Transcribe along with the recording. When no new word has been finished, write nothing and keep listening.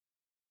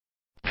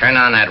Turn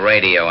on that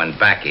radio and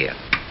back here.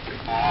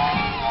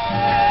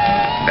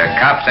 The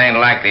cops ain't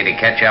likely to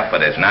catch up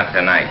with us, not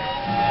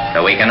tonight.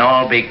 So we can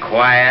all be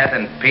quiet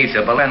and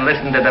peaceable and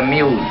listen to the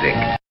music.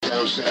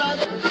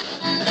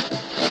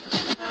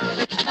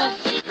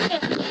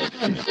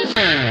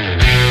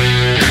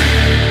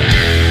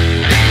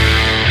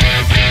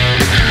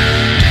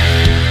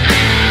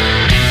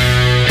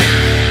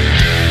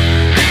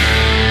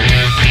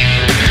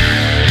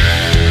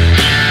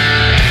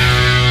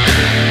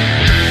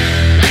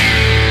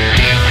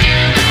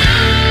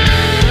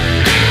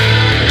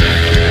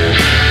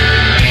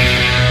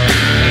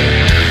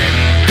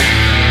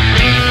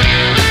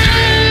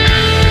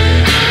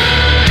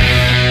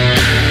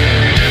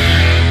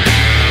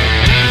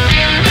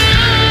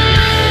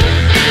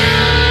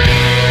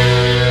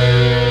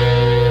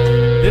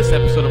 This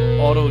episode of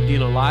Auto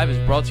Dealer Live is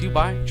brought to you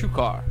by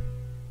TrueCar.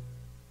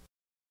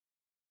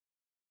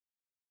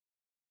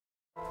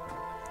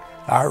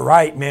 All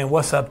right, man.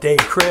 What's up, Dave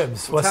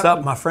Cribbs? What's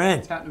up, my friend?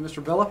 What's happening,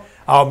 Mr. Villa?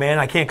 Oh, man,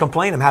 I can't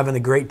complain. I'm having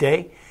a great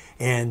day.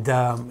 And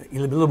a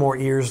little more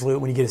ears, Lou,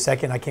 when you get a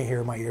second. I can't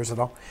hear my ears at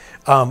all.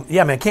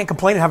 Yeah, man, can't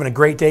complain. I'm having a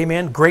great day,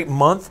 man. Great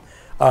month.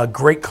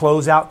 Great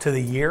closeout to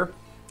the year.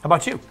 How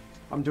about you?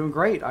 I'm doing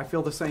great. I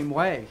feel the same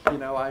way. You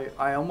know, I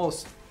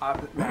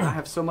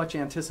have so much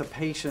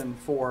anticipation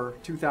for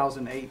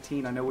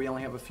 2018. I know we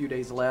only have a few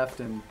days left,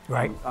 and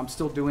right. I'm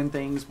still doing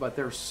things, but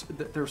there's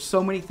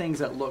so many things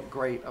that look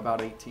great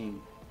about 18.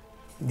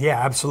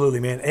 Yeah, absolutely,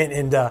 man.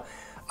 And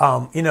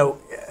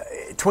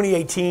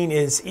 2018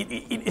 is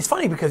it's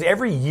funny because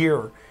every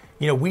year,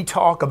 we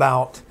talk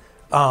about,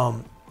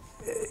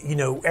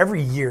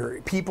 every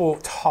year people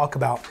talk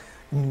about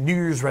New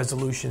Year's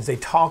resolutions. They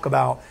talk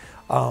about,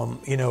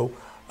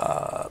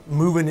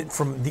 moving it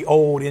from the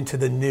old into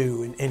the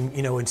new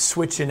and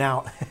switching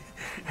out,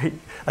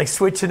 like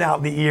switching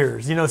out the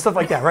ears, stuff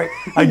like that, right?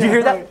 Did you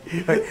hear that?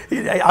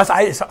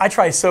 I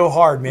try so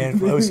hard, man,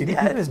 for OCD.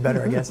 Yeah, it is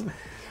better, I guess.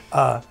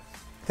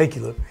 Thank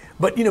you, Lou.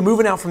 But,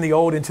 moving out from the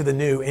old into the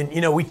new.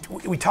 And,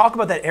 we talk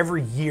about that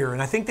every year.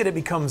 And I think that it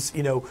becomes,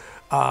 it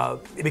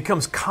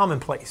becomes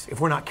commonplace if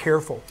we're not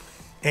careful.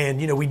 And,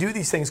 we do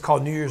these things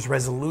called New Year's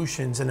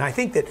resolutions. And I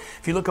think that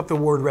if you look up the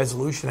word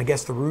resolution, I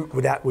guess the root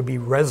of that would be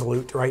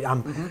resolute, right?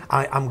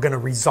 I'm going to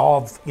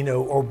resolve,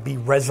 or be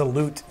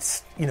resolute,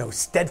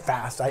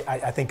 steadfast.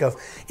 I think of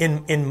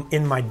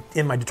in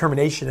my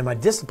determination and my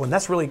discipline.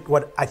 That's really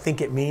what I think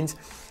it means.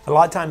 A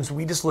lot of times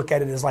we just look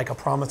at it as like a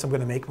promise I'm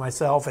going to make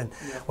myself and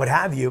what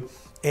have you.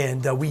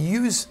 And we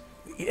use,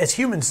 as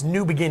humans,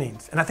 new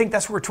beginnings. And I think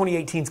that's where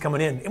 2018 is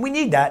coming in. And we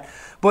need that.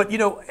 But,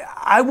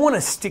 I want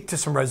to stick to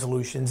some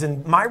resolutions.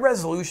 And my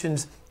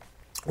resolutions,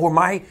 or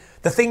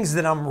the things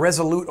that I'm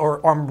resolute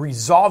or I'm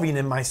resolving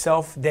in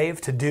myself,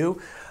 Dave, to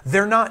do,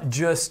 they're not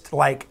just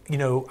like,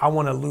 I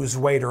want to lose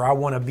weight or I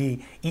want to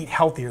eat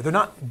healthier. They're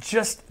not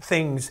just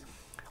things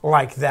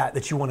like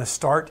that you want to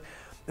start.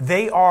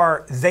 They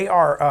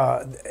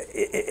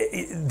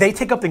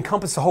take up and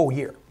encompass the whole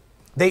year.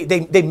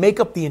 They make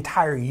up the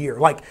entire year.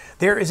 Like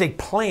there is a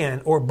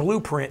plan or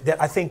blueprint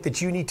that I think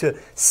that you need to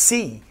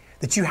see,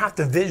 that you have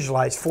to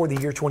visualize for the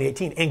year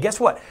 2018. And guess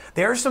what?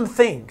 There are some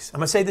things, I'm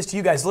going to say this to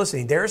you guys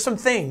listening, there are some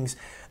things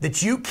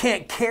that you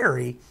can't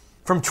carry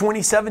from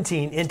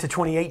 2017 into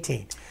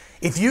 2018.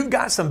 If you've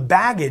got some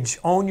baggage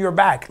on your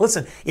back,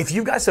 listen, if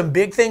you've got some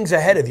big things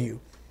ahead of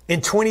you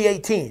in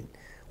 2018,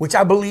 which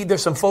I believe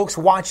there's some folks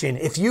watching.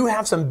 If you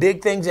have some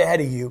big things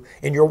ahead of you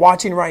and you're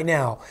watching right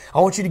now,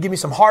 I want you to give me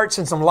some hearts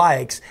and some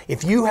likes.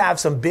 If you have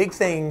some big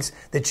things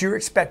that you're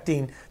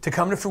expecting to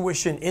come to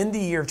fruition in the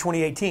year of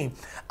 2018,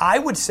 I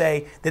would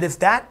say that if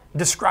that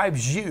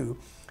describes you,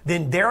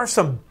 then there's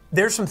some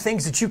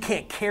things that you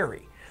can't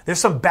carry.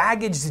 There's some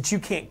baggage that you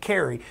can't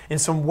carry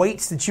and some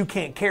weights that you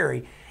can't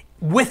carry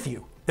with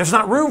you. There's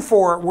not room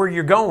for where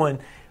you're going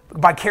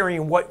by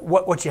carrying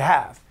what you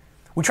have.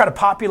 We try to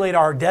populate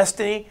our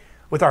destiny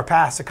with our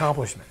past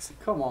accomplishments.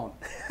 Come on.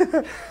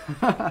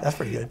 That's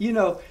pretty good.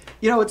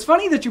 It's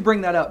funny that you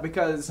bring that up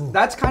because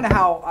that's kind of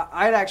how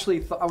I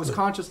was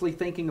consciously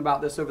thinking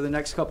about this over the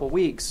next couple of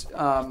weeks,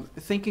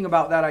 thinking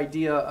about that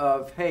idea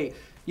of, hey,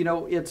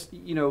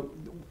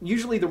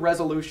 usually the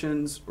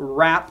resolutions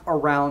wrap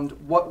around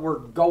what we're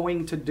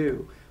going to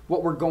do,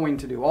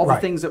 all the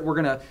things that we're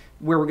gonna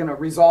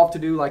resolve to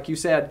do, like you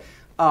said.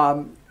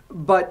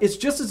 But it's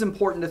just as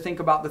important to think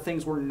about the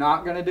things we're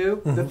not going to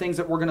do, the things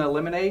that we're going to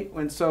eliminate.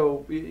 And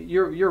so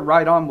you're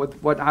right on with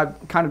what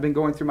I've kind of been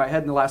going through my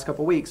head in the last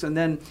couple of weeks. And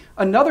then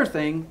another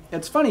thing,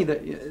 it's funny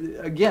that,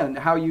 again,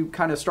 how you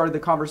kind of started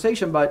the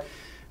conversation, but,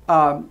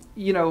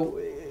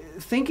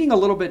 thinking a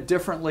little bit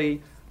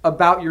differently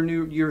about your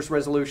New Year's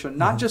resolution,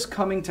 not just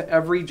coming to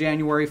every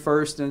January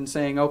 1st and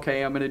saying,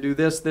 okay, I'm going to do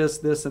this,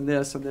 and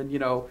this, and then,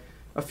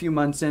 a few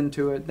months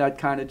into it, that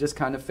kind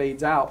of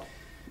fades out.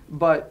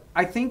 But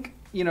I think,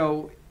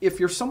 if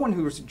you're someone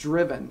who's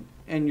driven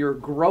and you're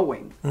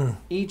growing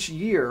each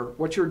year,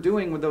 what you're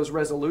doing with those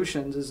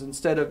resolutions is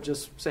instead of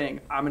just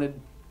saying, I'm going to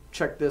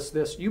check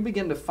this, you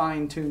begin to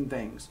fine tune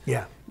things.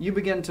 Yeah. You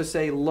begin to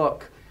say,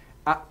 look,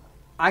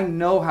 I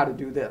know how to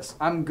do this.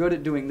 I'm good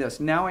at doing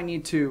this. Now I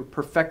need to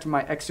perfect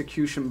my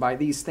execution by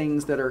these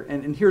things that are,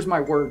 and here's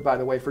my word, by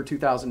the way, for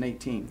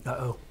 2018.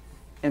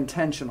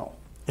 Intentional.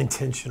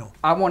 Intentional.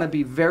 I want to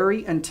be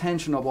very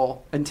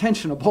intentional.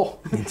 Intentional.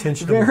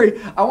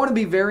 I want to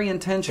be very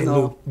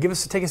intentional. Hey, Lou,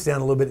 take us down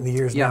a little bit in the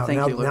ears now.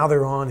 Thank you, Lou. Now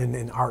they're on,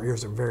 and our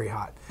ears are very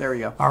hot. There we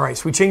go. All right,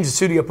 so we changed the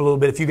studio up a little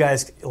bit. If you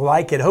guys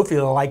like it, hopefully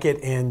you'll like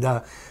it,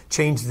 and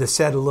changed the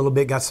set a little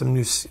bit. Got some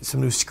new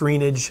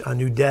screenage, a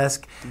new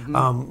desk.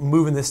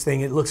 Moving this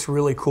thing, it looks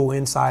really cool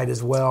inside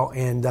as well.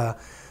 And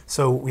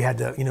so we had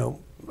to,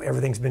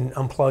 everything's been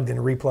unplugged and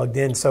replugged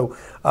in. So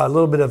a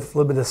little bit of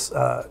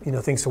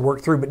things to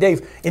work through. But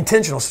Dave,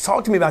 intentional. So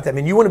talk to me about that,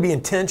 man. You want to be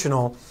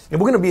intentional, and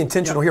we're going to be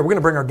intentional here. We're going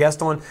to bring our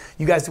guest on.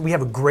 You guys, we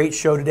have a great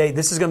show today.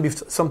 This is going to be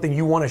something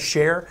you want to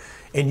share,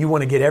 and you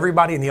want to get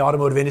everybody in the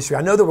automotive industry.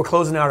 I know that we're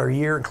closing out our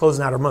year and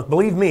closing out our month.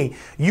 Believe me,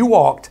 you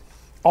walked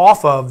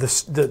off of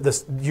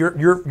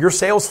your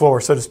sales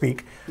floor, so to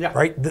speak,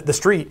 right? The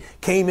street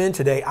came in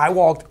today. I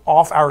walked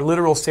off our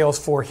literal sales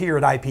floor here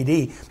at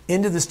IPD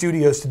into the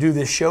studios to do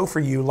this show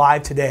for you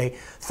live today,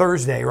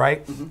 Thursday,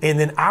 right? And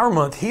then our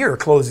month here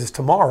closes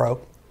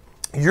tomorrow.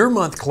 Your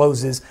month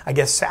closes, I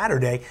guess,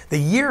 Saturday. The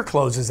year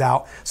closes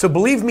out. So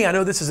believe me, I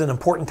know this is an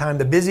important time,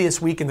 the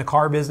busiest week in the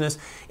car business,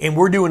 and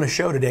we're doing a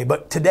show today.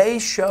 But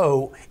today's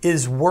show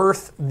is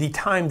worth the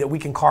time that we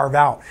can carve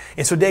out.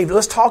 And so, Dave,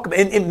 let's talk about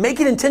and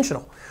make it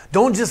intentional.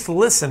 Don't just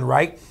listen,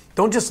 right?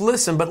 Don't just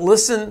listen, but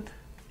listen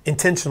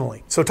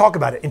intentionally. So talk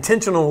about it.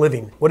 Intentional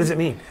living. What does it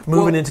mean?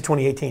 Moving into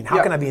 2018.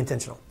 How can I be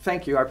intentional?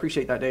 Thank you. I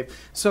appreciate that, Dave.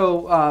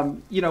 So,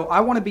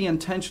 I want to be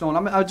intentional,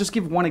 and I'll just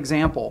give one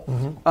example.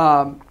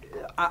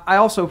 I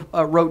also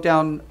wrote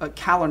down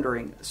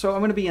calendaring. So I'm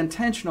going to be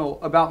intentional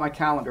about my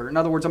calendar. In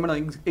other words, I'm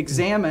going to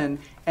examine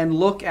and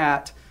look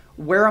at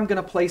where I'm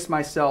going to place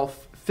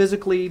myself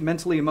physically,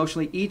 mentally,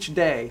 emotionally each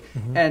day.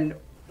 And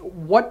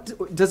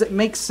what does it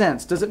make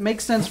sense? Does it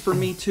make sense for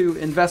me to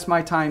invest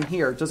my time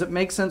here? Does it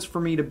make sense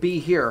for me to be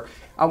here?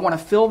 I want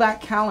to fill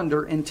that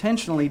calendar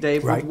intentionally,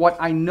 Dave, with what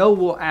I know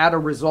will add a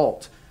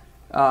result.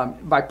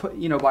 By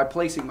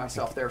placing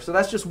myself there. So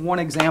that's just one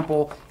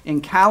example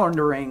in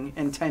calendaring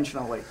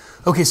intentionally.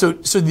 Okay, so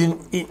then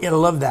I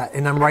love that,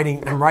 and I'm writing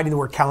the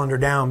word calendar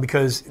down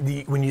because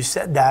when you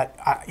said that,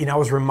 I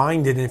was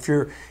reminded. And if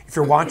you're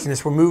watching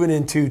this, we're moving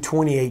into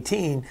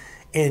 2018,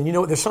 and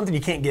there's something you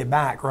can't get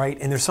back, right?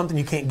 And there's something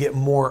you can't get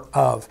more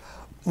of.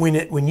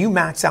 When you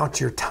max out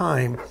your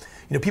time,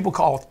 people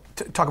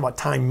talk about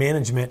time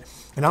management.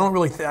 And I don't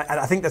really.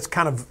 I think that's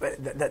kind of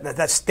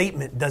that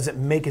statement doesn't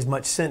make as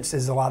much sense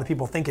as a lot of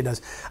people think it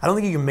does. I don't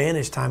think you can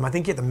manage time. I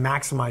think you have to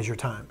maximize your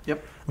time. Yep.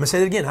 I'm gonna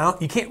say it again.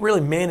 You can't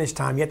really manage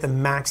time. You have to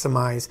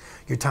maximize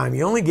your time.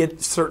 You only get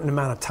a certain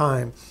amount of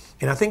time.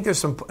 And I think there's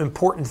some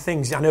important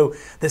things. I know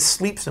that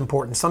sleep's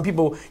important. Some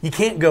people, you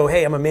can't go,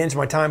 hey, I'm gonna manage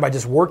my time by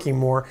just working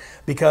more,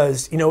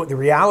 because the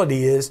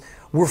reality is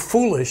we're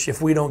foolish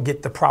if we don't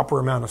get the proper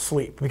amount of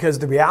sleep. Because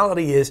the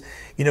reality is,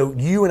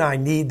 you and I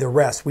need the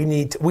rest.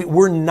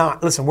 We're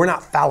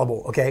not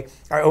fallible, okay?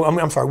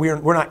 I'm sorry,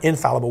 we're not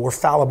infallible, we're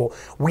fallible.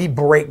 We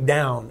break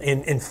down,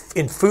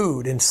 and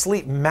food and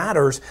sleep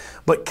matters,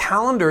 but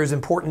calendar is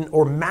important,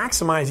 or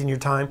maximizing your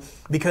time,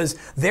 because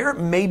there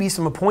may be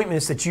some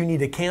appointments that you need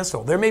to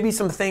cancel. There may be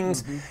some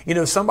things,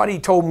 somebody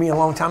told me a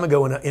long time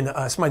ago,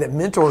 somebody that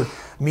mentored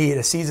me at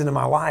a season of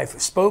my life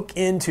spoke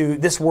into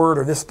this word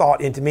or this thought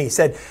into me,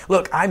 said,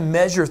 look, I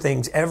measure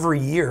things every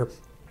year,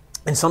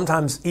 and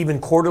sometimes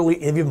even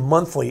quarterly, even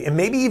monthly, and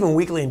maybe even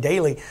weekly and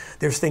daily,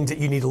 there's things that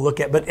you need to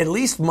look at. But at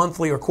least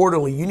monthly or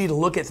quarterly, you need to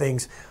look at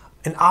things,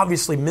 and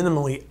obviously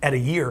minimally at a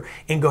year,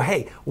 and go,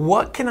 hey,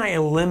 what can I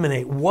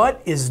eliminate?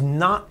 What is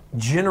not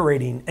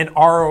generating an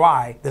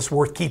ROI that's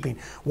worth keeping?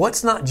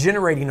 What's not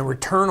generating a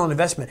return on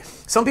investment?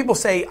 Some people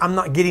say, I'm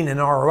not getting an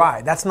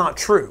ROI. That's not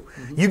true.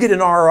 You get an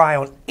ROI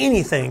on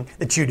anything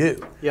that you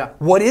do. Yeah.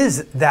 What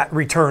is that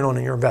return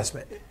on your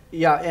investment?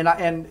 Yeah,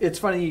 and it's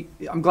funny,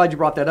 I'm glad you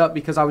brought that up,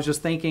 because I was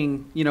just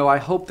thinking, I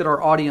hope that our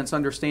audience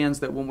understands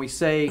that when we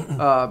say,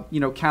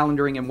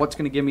 calendaring and what's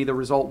going to give me the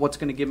result, what's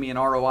going to give me an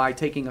ROI,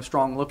 taking a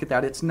strong look at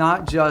that, it's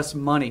not just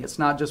money, it's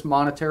not just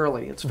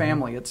monetarily, it's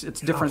family, it's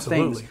different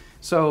things.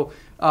 So,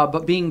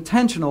 but being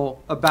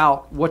intentional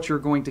about what you're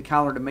going to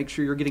calendar to make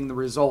sure you're getting the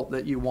result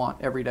that you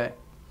want every day.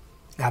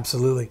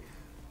 Absolutely.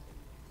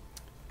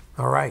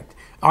 All right.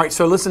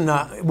 So listen,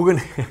 we're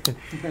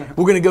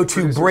gonna go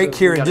to break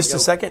here in just a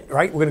second,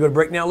 right? We're gonna go to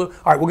break now, Lou. All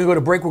right, we're gonna go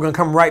to break. We're gonna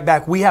come right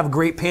back. We have a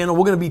great panel.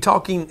 We're gonna be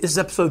talking. This is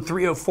episode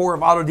 304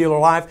 of Auto Dealer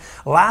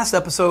Live, last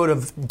episode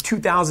of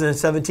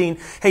 2017.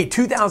 Hey,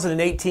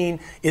 2018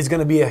 is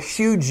gonna be a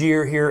huge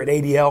year here at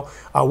ADL.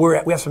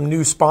 We have some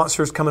new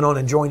sponsors coming on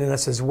and joining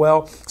us as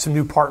well. Some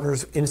new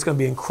partners, and it's gonna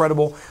be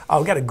incredible.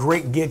 We got a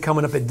great gig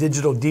coming up at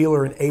Digital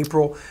Dealer in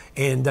April,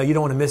 and you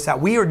don't want to miss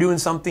that. We are doing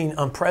something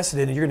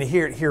unprecedented. You're gonna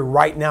hear it here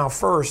right now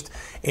first.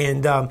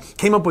 And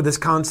came up with this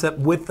concept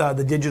with the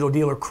Digital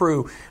Dealer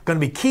crew. Going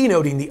to be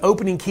keynoting the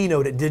opening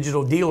keynote at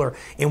Digital Dealer.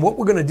 And what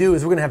we're going to do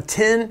is we're going to have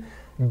 10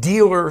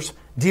 dealers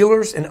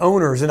dealers and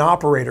owners and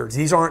operators.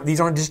 These aren't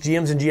just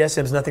GMs and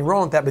GSMs, nothing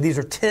wrong with that, but these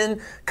are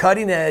 10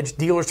 cutting-edge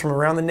dealers from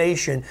around the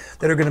nation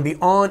that are going to be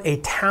on a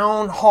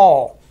town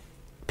hall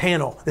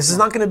panel. This is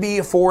not going to be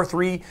a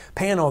 4-3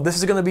 panel. This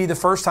is going to be the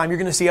first time you're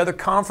going to see other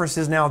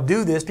conferences now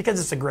do this because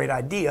it's a great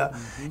idea,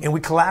 and we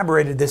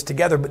collaborated this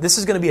together, but this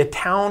is going to be a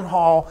town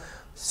hall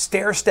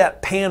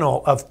stair-step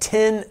panel of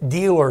 10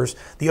 dealers.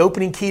 The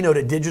opening keynote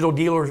at Digital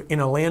Dealer in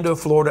Orlando,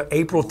 Florida,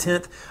 April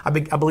 10th, I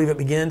believe it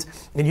begins.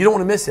 And you don't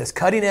want to miss this.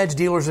 Cutting-edge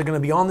dealers are going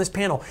to be on this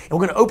panel. And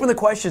we're going to open the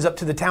questions up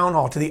to the town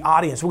hall, to the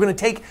audience. We're going to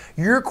take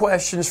your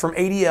questions from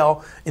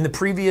ADL in the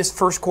previous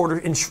first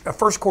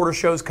quarter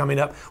shows coming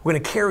up. We're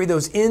going to carry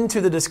those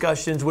into the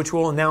discussions, which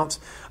we'll announce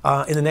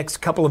in the next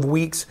couple of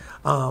weeks.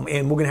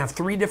 And we're going to have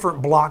 3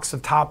 different blocks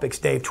of topics,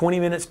 Dave, 20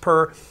 minutes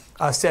per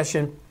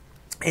session.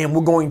 And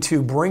we're going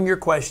to bring your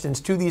questions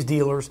to these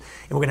dealers,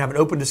 and we're going to have an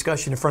open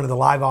discussion in front of the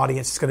live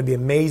audience. It's going to be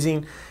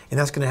amazing, and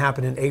that's going to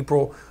happen in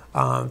April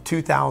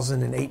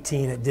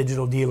 2018 at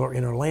Digital Dealer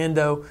in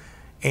Orlando.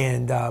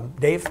 And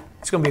Dave,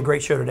 it's going to be a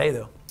great show today,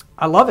 though.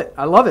 I love it.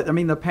 I love it. I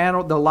mean, the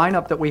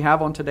lineup that we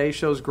have on today's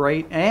show is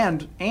great.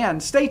 And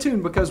stay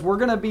tuned, because we're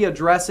going to be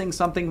addressing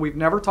something we've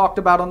never talked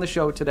about on the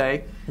show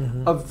today,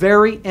 a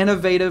very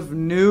innovative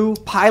new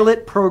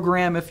pilot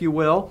program, if you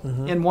will,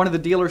 in one of the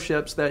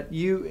dealerships that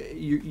you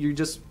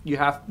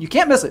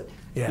can't miss it.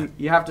 Yeah.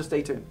 You have to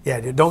stay tuned. Yeah,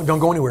 don't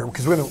go anywhere,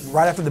 because we're going to,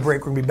 right after the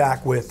break, we're going to be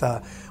back with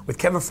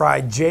Kevin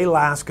Fry, Jay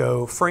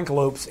Lasco, Frank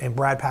Lopes, and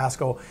Brad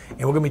Pascal, and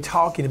we're going to be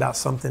talking about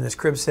something, as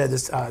Cribbs said,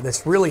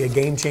 that's really a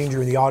game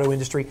changer in the auto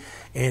industry,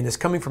 and it's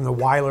coming from the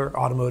Weiler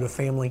Automotive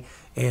family.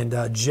 And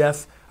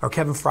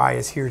Kevin Fry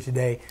is here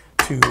today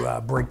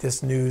to break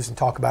this news and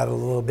talk about it a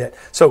little bit.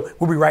 So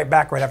we'll be right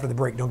back right after the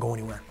break. Don't go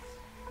anywhere.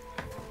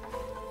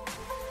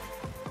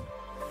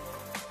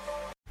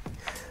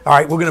 All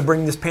right, we're going to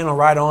bring this panel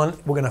right on.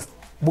 We're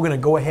going to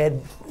go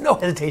ahead. No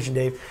hesitation,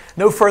 Dave.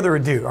 No further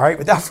ado. All right,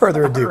 without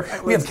further ado,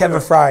 right, we have Kevin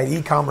Fry,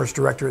 e-commerce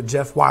director at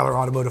Jeff Weiler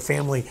Automotive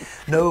Family,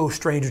 no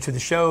stranger to the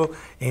show,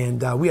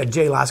 and we have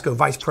Jay Lasco,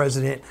 vice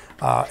president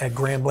at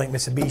Grand Blanc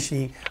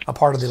Mitsubishi, a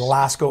part of the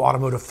Lasco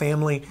Automotive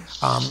Family.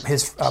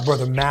 His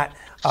brother Matt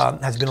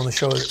has been on the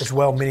show as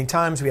well many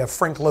times. We have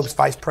Frank Lopes,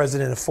 vice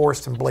president of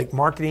Forrest and Blake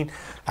Marketing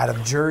out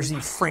of Jersey.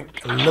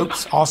 Frank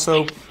Lopes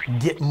also,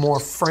 Get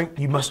More Frank,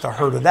 you must have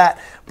heard of that.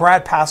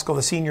 Brad Pascal,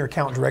 the senior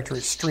account director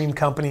at Stream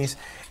Companies.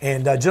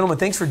 And gentlemen,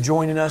 thanks for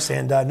joining us.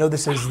 And I know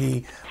this is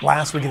the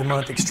last week of the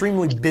month,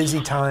 extremely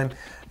busy time.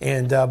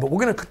 And but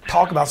we're going to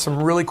talk about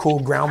some really cool,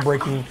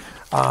 groundbreaking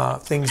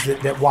things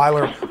that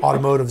Weiler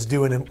Automotive's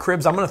doing. And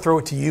Cribbs, I'm going to throw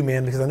it to you,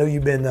 man, because I know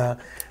you've been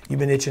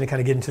itching to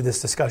kind of get into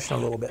this discussion a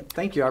little bit.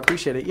 Thank you. I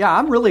appreciate it. Yeah,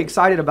 I'm really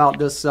excited about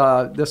this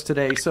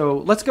today. So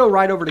let's go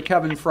right over to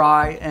Kevin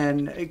Fry.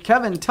 And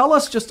Kevin, tell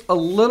us just a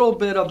little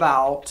bit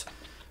about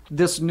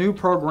this new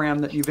program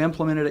that you've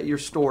implemented at your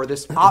store,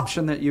 this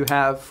option that you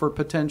have for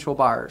potential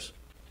buyers.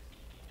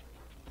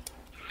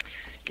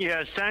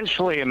 Yeah,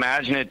 essentially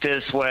imagine it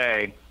this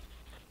way.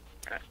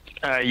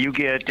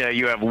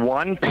 You have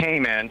one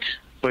payment,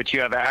 but you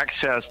have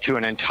access to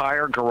an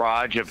entire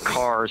garage of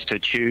cars to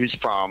choose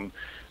from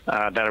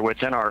that are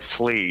within our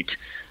fleet.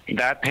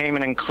 That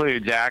payment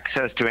includes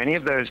access to any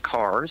of those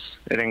cars.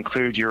 It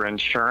includes your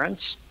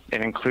insurance.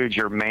 It includes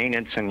your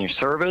maintenance and your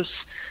service,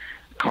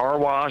 car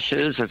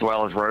washes, as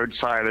well as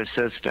roadside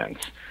assistance.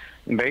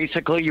 And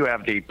basically, you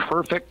have the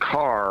perfect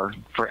car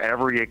for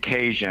every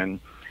occasion,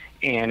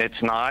 and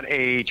it's not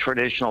a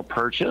traditional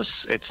purchase.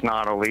 It's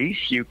not a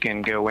lease. You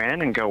can go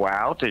in and go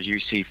out as you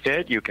see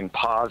fit. You can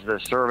pause the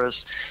service.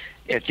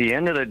 At the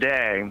end of the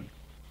day,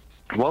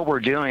 what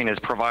we're doing is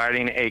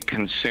providing a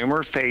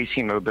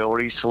consumer-facing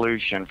mobility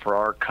solution for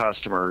our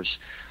customers,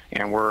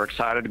 and we're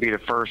excited to be the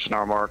first in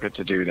our market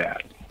to do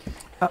that.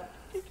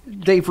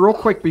 Dave, real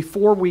quick,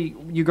 before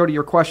you go to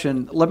your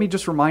question, let me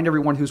just remind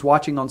everyone who's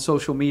watching on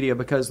social media,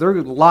 because there are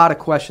a lot of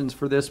questions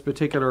for this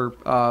particular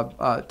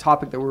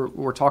topic that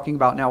we're talking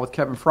about now with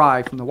Kevin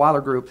Fry from the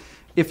Weiler Group.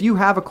 If you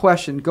have a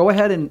question, go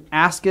ahead and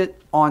ask it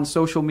on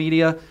social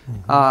media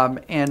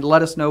and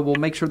let us know. We'll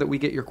make sure that we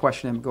get your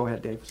question in. Go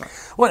ahead, Dave. Sorry.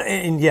 Well,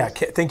 and yeah,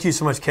 thank you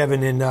so much,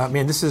 Kevin. And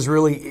man, this is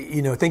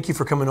really, thank you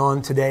for coming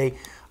on today.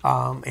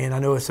 And I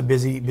know it's a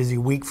busy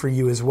week for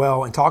you as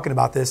well, and talking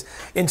about this.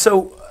 And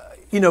so,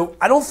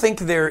 I don't think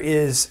there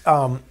is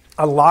a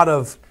lot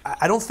of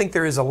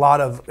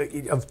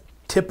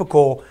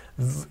typical,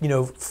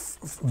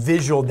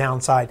 visual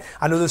downside.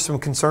 I know there's some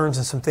concerns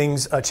and some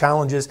things,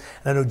 challenges,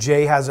 and I know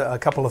Jay has a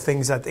couple of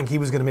things I think he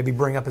was going to maybe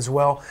bring up as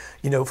well,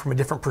 from a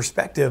different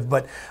perspective.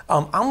 But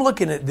I'm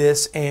looking at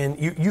this, and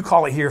you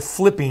call it here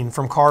flipping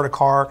from car to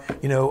car,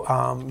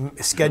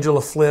 schedule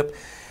a flip.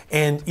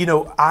 And,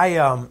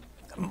 I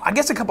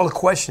guess a couple of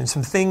questions,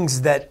 some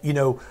things that,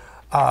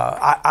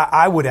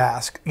 I would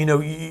ask,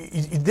 do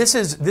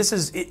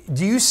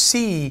you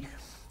see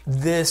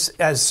this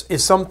as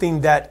is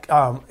something that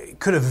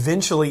could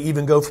eventually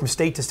even go from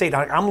state to state.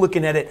 I'm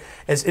looking at it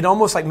as it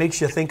almost like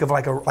makes you think of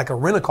like a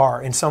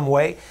rent-a-car in some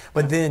way.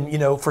 But then, you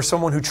know, for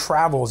someone who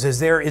travels, is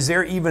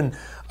there even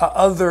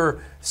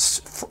other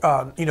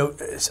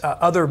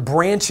other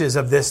branches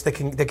of this that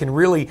can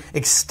really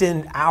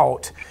extend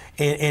out?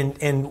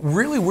 And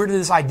really, where did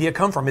this idea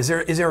come from? Is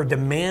there a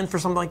demand for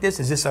something like this?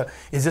 Is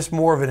this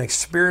more of an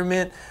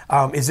experiment?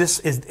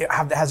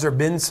 Has there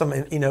been some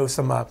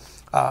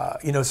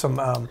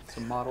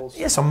models?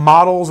 Yeah, some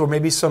models, or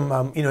maybe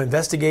some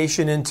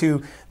investigation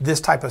into this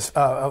type of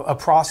a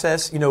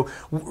process. Talk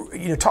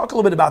a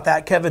little bit about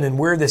that, Kevin, and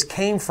where this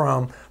came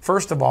from.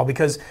 First of all,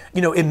 because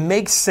it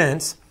makes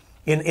sense.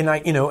 And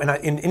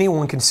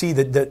anyone can see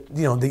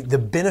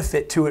the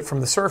benefit to it from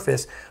the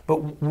surface. But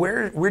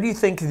where do you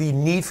think the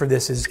need for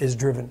this is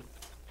driven?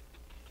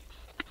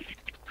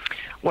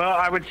 Well,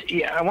 I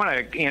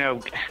want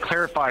to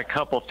clarify a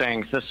couple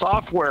things. The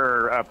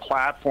software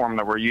platform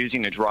that we're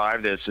using to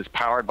drive this is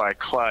powered by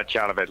Clutch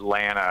out of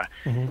Atlanta,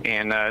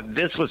 and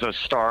this was a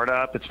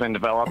startup. It's been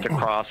developed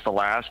across the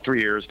last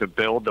 3 years to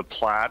build the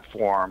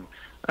platform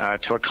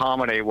to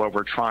accommodate what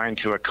we're trying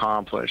to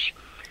accomplish.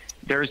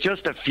 There's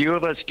just a few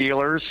of us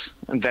dealers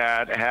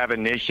that have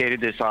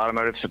initiated this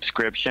automotive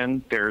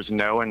subscription. There's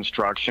no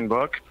instruction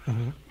book.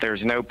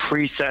 There's no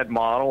preset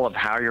model of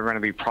how you're going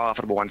to be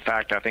profitable. In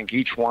fact, I think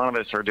each one of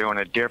us are doing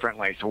it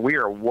differently. So we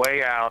are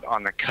way out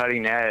on the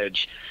cutting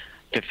edge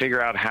to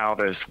figure out how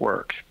this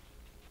works.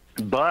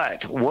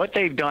 But what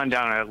they've done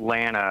down in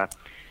Atlanta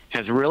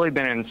has really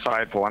been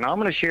insightful. And I'm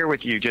going to share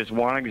with you just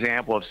one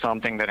example of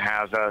something that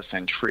has us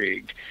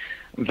intrigued.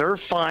 They're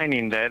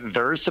finding that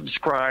their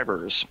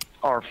subscribers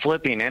are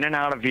flipping in and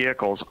out of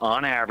vehicles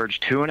on average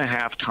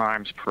 2.5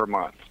 times per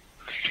month.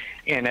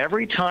 And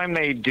every time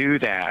they do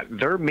that,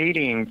 they're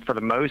meeting, for the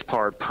most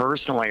part,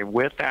 personally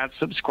with that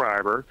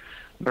subscriber.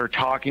 They're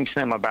talking to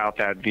them about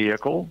that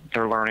vehicle.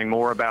 They're learning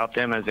more about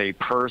them as a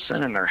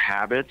person and their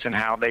habits and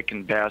how they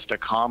can best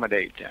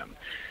accommodate them.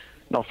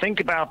 Now, think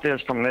about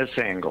this from this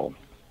angle.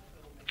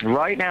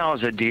 Right now,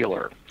 as a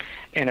dealer,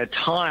 in a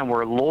time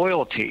where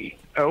loyalty,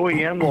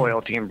 OEM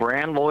loyalty and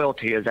brand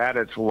loyalty is at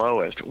its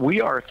lowest, we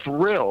are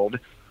thrilled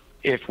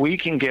if we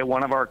can get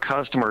one of our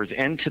customers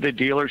into the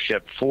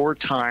dealership 4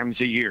 times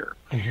a year.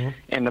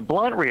 And the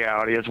blunt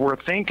reality is we're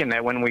thinking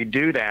that when we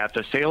do that,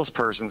 the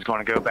salesperson is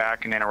going to go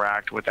back and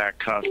interact with that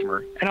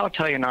customer. And I'll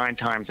tell you 9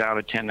 times out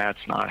of 10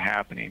 that's not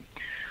happening.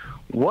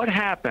 What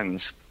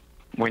happens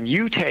when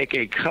you take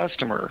a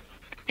customer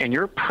and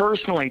you're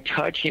personally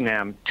touching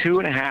them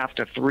 2.5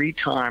 to 3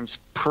 times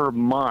per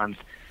month,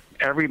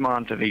 every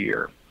month of the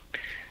year?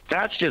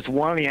 That's just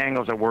one of the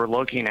angles that we're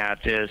looking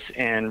at this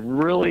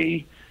and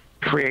really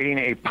creating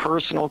a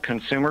personal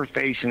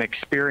consumer-facing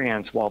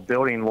experience while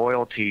building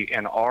loyalty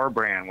in our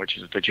brand, which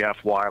is the Jeff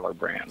Wyler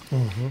brand.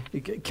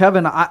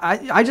 Kevin,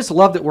 I just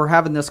love that we're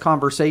having this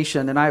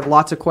conversation, and I have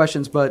lots of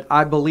questions, but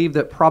I believe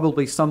that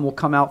probably some will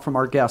come out from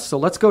our guests. So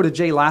let's go to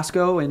Jay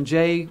Lasco, and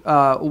Jay,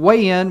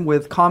 weigh in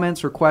with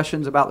comments or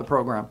questions about the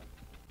program.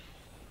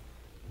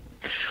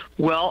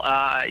 Well,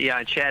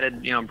 I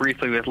chatted,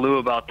 briefly with Lou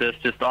about this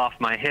just off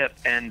my hip,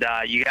 and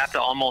you have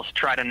to almost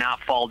try to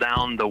not fall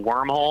down the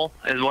wormhole,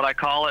 is what I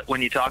call it,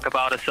 when you talk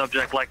about a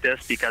subject like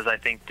this, because I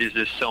think there's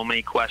just so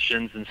many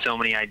questions and so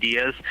many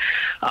ideas.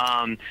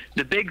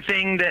 The big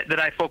thing that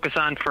I focus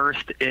on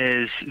first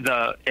is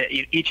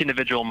each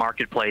individual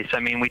marketplace.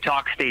 I mean, we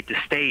talk state to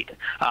state,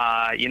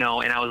 and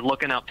I was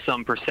looking up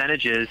some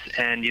percentages,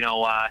 and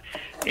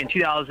in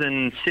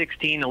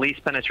 2016, the lease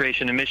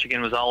penetration in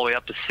Michigan was all the way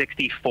up to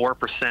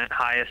 64%,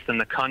 highest in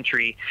the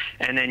country.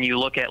 And then you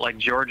look at like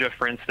Georgia,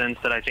 for instance,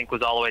 that I think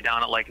was all the way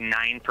down at like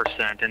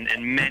 9%,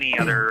 and many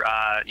other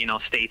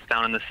states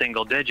down in the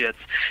single digits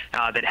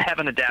that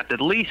haven't adapted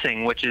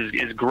leasing, which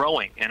is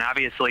growing and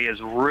obviously is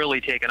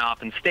really taken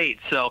off in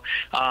states. So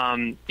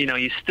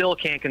you still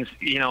can't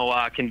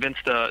convince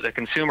the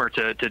consumer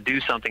to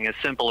do something as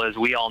simple as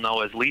we all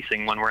know as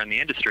leasing when we're in the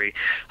industry.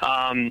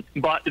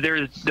 But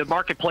there's the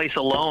marketplace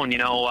alone.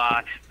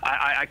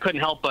 I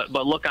couldn't help but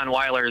look on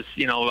Wyler's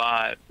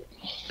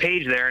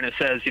page there, and it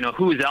says,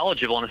 who is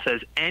eligible, and it says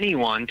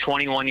anyone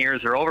 21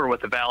 years or over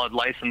with a valid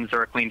license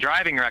or a clean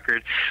driving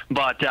record.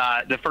 But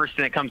the first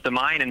thing that comes to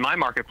mind in my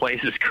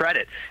marketplace is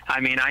credit. I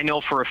mean, I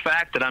know for a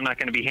fact that I'm not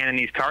going to be handing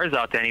these cars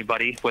out to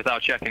anybody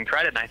without checking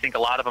credit, and I think a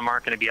lot of them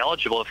aren't going to be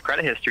eligible if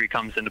credit history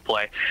comes into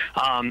play.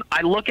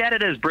 I look at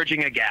it as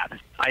bridging a gap.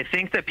 I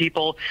think that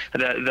people,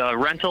 the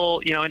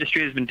rental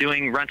industry has been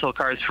doing rental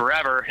cars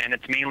forever, and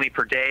it's mainly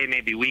per day,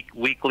 maybe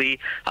weekly,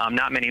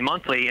 not many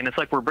monthly, and it's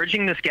like we're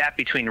bridging this gap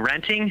between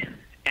renting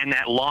and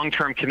that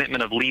long-term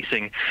commitment of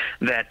leasing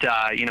that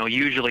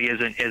usually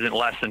isn't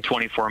less than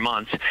 24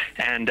 months.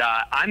 And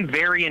I'm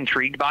very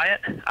intrigued by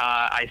it.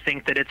 I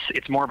think that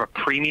it's more of a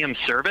premium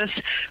service.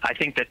 I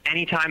think that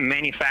anytime a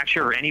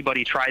manufacturer or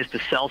anybody tries to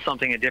sell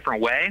something a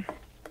different way,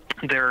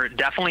 They're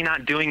definitely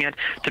not doing it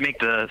to make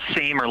the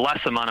same or less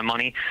amount of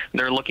money.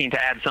 They're looking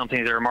to add something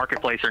to their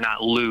marketplace or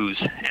not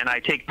lose. And I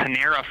take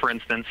Panera, for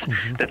instance,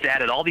 that's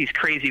added all these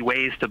crazy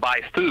ways to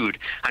buy food.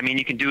 I mean,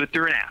 you can do it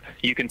through an app.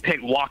 You can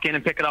walk in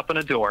and pick it up in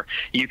a door.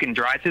 You can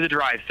drive through the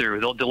drive-through.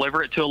 They'll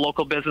deliver it to a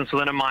local business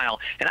within a mile.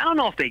 And I don't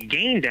know if they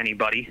gained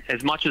anybody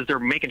as much as they're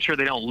making sure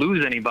they don't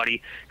lose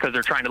anybody because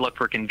they're trying to look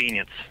for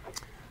convenience.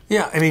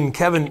 Yeah, I mean,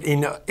 Kevin,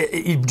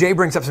 Jay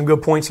brings up some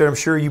good points there. I'm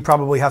sure you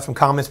probably have some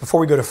comments before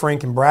we go to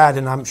Frank and Brad,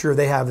 and I'm sure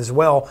they have as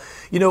well.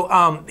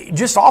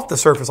 Just off the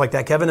surface like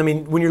that, Kevin, I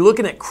mean, when you're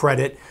looking at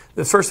credit,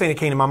 the first thing that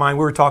came to my mind,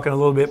 we were talking a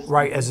little bit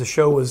right as the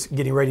show was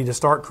getting ready to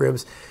start,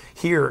 Cribs,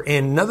 here.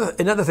 And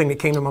another thing that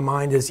came to my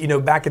mind is,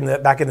 back in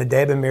the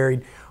day, I've been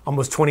married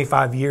almost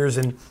 25 years,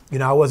 and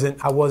I wasn't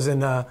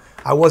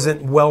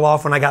well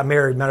off when I got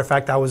married. Matter of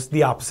fact, I was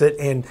the opposite.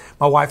 And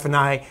my wife and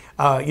I,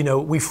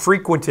 we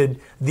frequented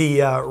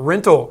the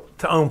rental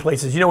to own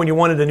places. When you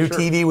wanted a new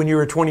TV when you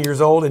were 20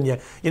 years old, and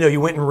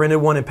you went and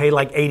rented one and paid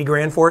like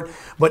 $80,000 for it.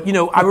 But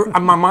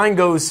my mind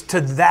goes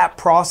to that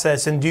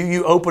process. And do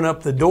you open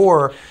up the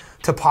door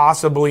to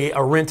possibly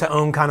a rent to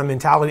own kind of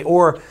mentality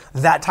or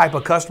that type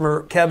of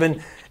customer,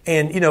 Kevin?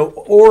 And,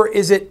 or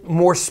is it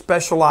more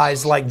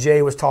specialized like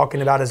Jay was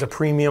talking about as a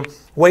premium?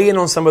 Weigh in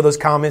on some of those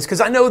comments,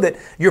 because I know that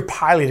you're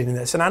piloting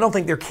this, and I don't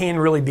think there can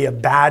really be a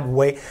bad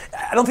way.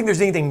 I don't think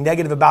there's anything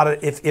negative about it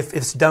if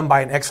it's done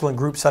by an excellent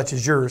group such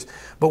as yours.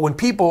 But when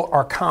people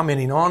are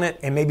commenting on it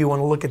and maybe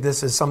want to look at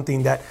this as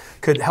something that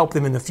could help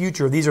them in the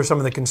future, these are some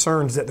of the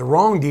concerns that the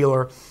wrong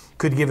dealer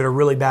could give it a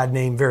really bad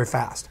name very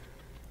fast.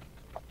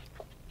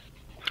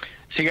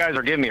 So you guys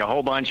are giving me a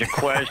whole bunch of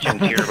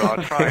questions here, but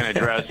I'll try and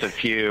address a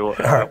few.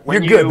 You're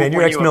good, man.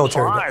 You're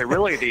ex-military.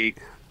 Really,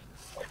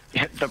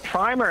 the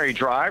primary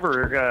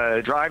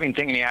driving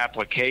thing in the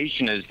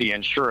application is the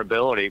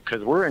insurability,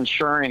 because we're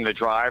insuring the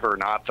driver,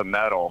 not the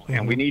metal,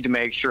 and we need to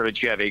make sure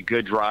that you have a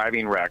good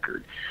driving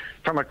record.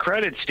 From a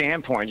credit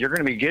standpoint, you're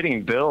going to be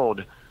getting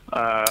billed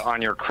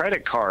on your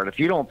credit card. If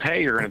you don't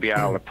pay, you're going to be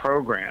out of the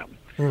program.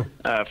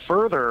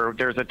 Further,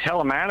 there's a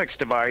telematics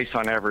device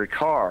on every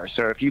car.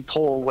 So if you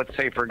pull, let's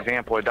say, for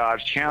example, a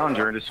Dodge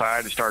Challenger and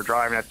decide to start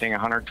driving that thing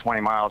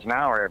 120 miles an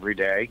hour every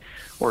day,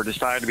 or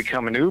decide to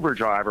become an Uber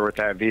driver with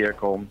that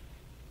vehicle,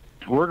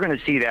 we're going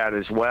to see that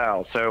as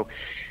well. So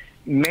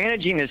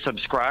managing the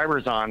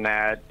subscribers on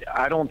that,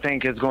 I don't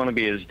think is going to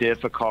be as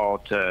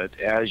difficult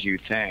as you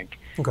think.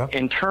 Okay.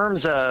 In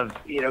terms of,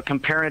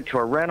 comparing it to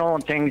a rental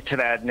and things to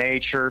that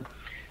nature,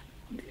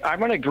 I'm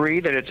going to agree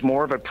that it's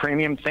more of a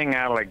premium thing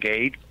out of the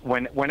gate.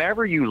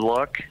 Whenever you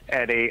look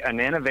at an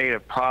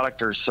innovative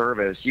product or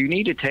service, you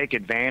need to take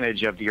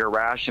advantage of the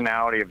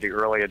irrationality of the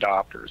early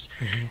adopters.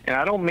 And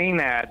I don't mean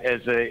that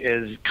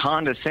as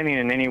condescending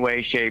in any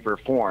way, shape, or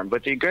form.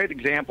 But the great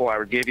example I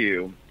would give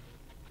you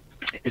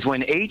is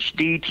when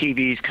HD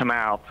TVs come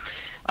out.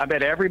 I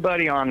bet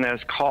everybody on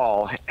this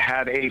call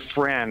had a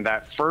friend,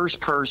 that first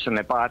person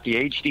that bought the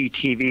HD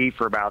TV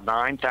for about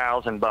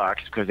 $9,000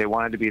 because they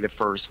wanted to be the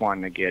first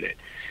one to get it.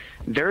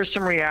 There's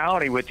some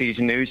reality with these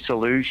new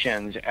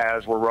solutions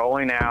as we're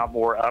rolling out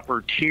more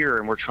upper tier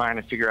and we're trying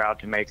to figure out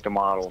to make the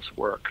models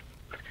work.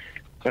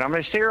 But I'm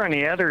going to stay on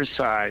the other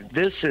side.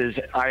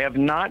 I have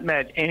not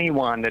met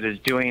anyone that is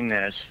doing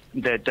this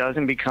that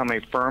doesn't become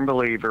a firm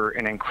believer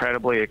and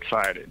incredibly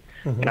excited.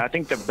 And I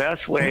think the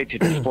best way to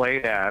display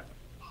that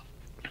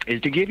is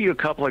to give you a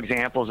couple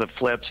examples of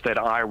flips that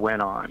I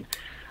went on.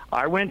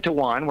 I went to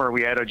one where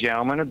we had a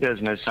gentleman, a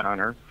business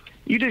owner.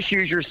 You just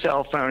use your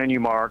cell phone and you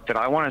mark that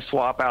I want to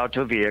swap out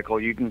to a vehicle.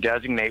 You can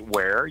designate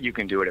where. You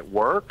can do it at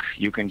work.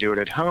 You can do it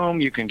at home.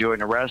 You can do it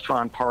in a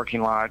restaurant,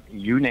 parking lot,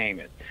 you name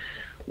it.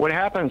 What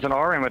happens on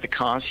our end with the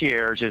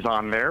concierge is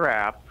on their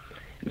app,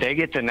 they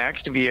get the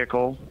next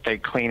vehicle, they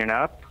clean it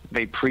up,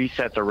 they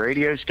preset the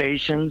radio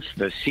stations,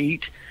 the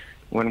seat.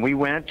 When we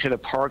went to the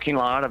parking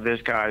lot of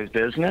this guy's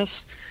business,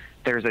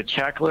 there's a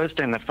checklist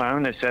in the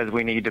phone that says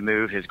we need to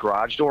move his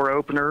garage door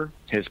opener,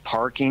 his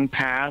parking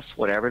pass,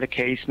 whatever the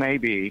case may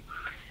be.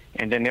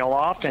 And then they'll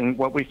often,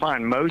 what we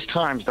find most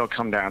times, they'll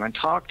come down and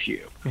talk to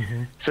you.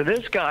 So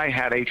this guy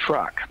had a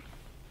truck.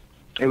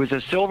 It was a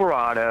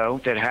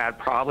Silverado that had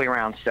probably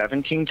around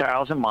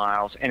 17,000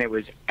 miles, and it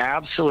was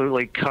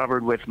absolutely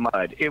covered with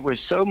mud. It was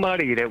so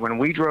muddy that when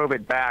we drove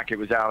it back, it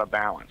was out of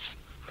balance.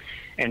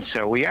 And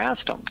so we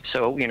asked him,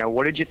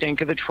 what did you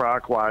think of the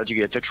truck? Why did you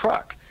get the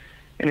truck?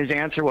 And his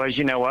answer was,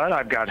 you know what,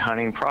 I've got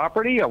hunting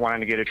property. I wanted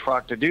to get a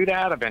truck to do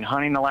that. I've been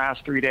hunting the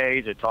last 3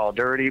 days. It's all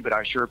dirty, but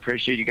I sure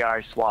appreciate you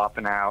guys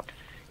swapping out,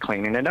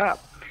 cleaning it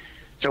up.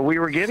 So we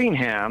were giving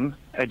him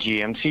a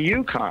GMC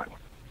Yukon.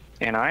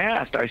 And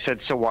I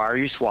said, so why are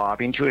you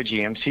swapping to a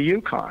GMC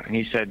Yukon? And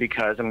he said,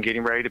 because I'm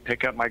getting ready to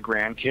pick up my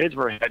grandkids.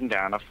 We're heading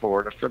down to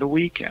Florida for the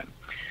weekend.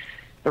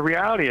 The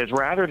reality is,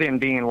 rather than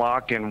being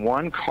locked in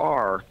one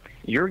car,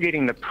 you're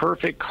getting the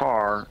perfect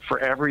car for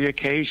every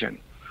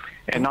occasion.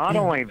 And not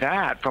only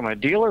that, from a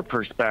dealer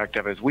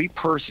perspective, as we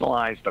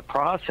personalize the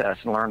process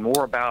and learn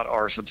more about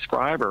our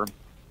subscriber,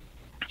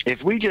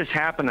 if we just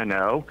happen to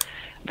know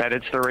that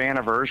it's their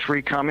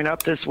anniversary coming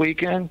up this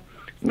weekend,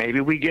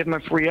 maybe we give them a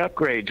free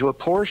upgrade to a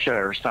Porsche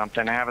or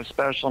something, have a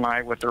special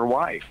night with their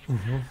wife.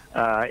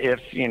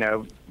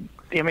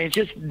 It's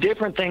just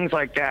different things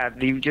like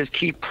that. You just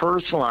keep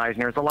personalizing.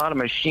 There's a lot of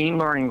machine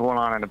learning going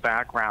on in the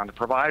background to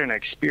provide an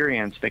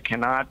experience that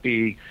cannot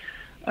be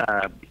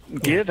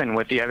given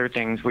with the other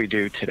things we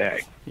do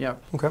today. Yeah.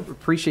 Okay.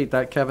 Appreciate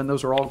that, Kevin.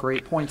 Those are all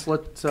great points.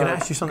 Let's. Can I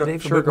ask you something,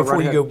 Dave? Sure.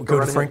 Before you go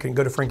to Frank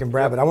and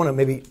Brad, but I want to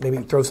maybe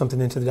throw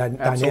something into the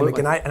dynamic.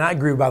 And I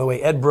agree. By the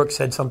way, Ed Brooks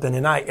said something,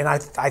 and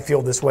I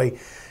feel this way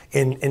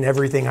in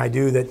everything I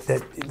do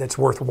that's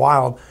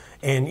worthwhile.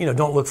 And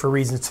don't look for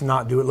reasons to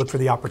not do it. Look for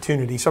the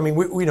opportunity. So I mean,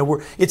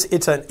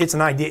 it's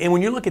an idea. And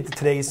when you look at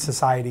today's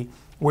society,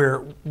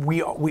 where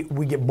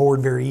we get bored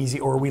very easy,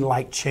 or we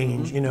like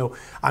change,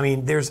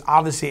 there's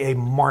obviously a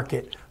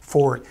market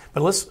for it.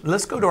 But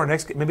let's go to our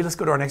next. Maybe let's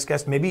go to our next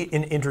guest. Maybe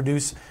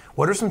introduce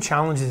what are some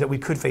challenges that we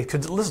could face.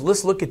 Because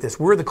let's look at this.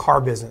 We're the car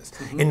business,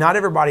 and not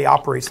everybody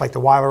operates like the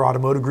Weiler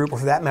Automotive Group, or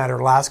for that matter,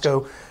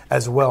 Lasco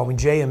as well. I mean,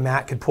 Jay and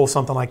Matt could pull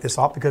something like this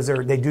off because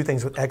they do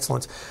things with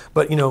excellence.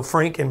 But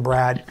Frank and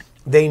Brad,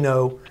 they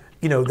know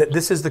that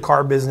this is the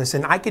car business,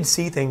 and I could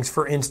see things,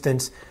 for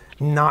instance,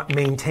 not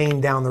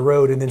maintained down the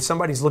road, and then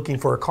somebody's looking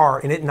for a car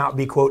and it not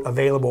be, quote,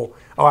 available.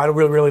 Oh, I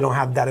really don't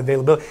have that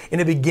availability. And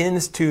it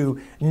begins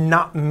to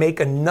not make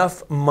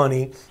enough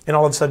money, and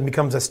all of a sudden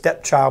becomes a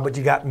stepchild, but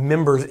you got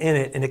members in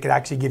it, and it could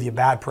actually give you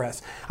bad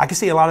press. I can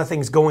see a lot of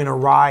things going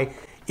awry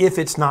if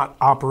it's not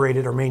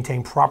operated or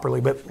maintained properly.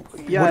 But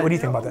what do you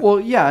think about that? Well,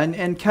 yeah,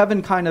 and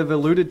Kevin kind of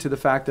alluded to the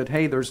fact that,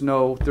 hey, there's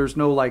no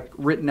like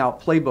written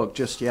out playbook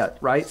just yet,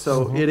 right?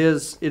 So it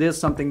is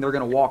something they're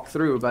going to walk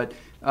through, but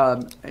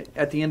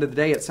at the end of the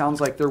day, it sounds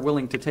like they're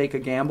willing to take a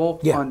gamble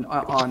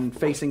on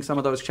facing some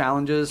of those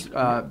challenges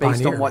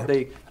based on what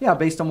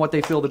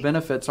they feel the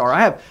benefits are.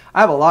 I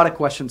have a lot of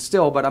questions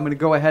still, but I'm going to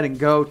go ahead and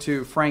go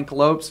to Frank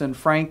Lopes. And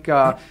Frank,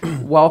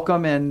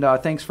 welcome, and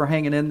thanks for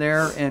hanging in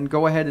there. And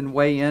go ahead and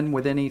weigh in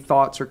with any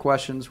thoughts or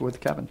questions with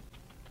Kevin.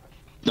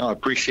 No, I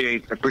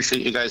appreciate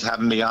you guys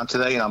having me on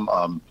today. And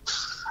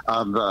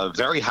I'm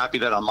very happy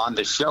that I'm on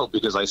this show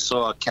because I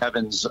saw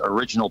Kevin's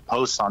original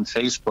post on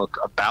Facebook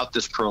about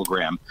this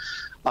program.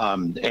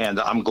 And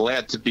I'm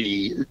glad to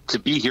be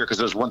here because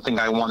there's one thing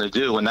I want to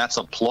do, and that's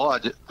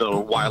applaud the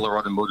Weiler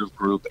Automotive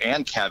Group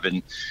and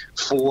Kevin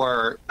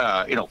for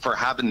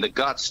having the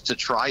guts to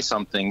try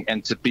something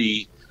and to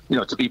be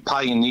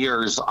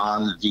pioneers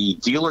on the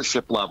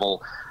dealership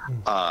level.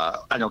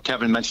 I know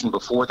Kevin mentioned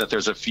before that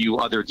there's a few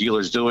other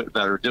dealers that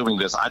are doing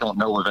this. I don't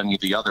know of any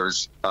of the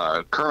others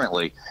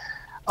currently.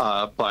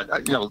 But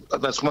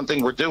that's one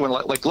thing we're doing.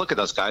 Like, look at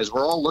us, guys.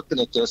 We're all looking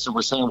at this and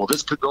we're saying, well,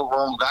 this could go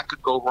wrong, that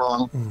could go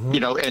wrong,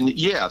 and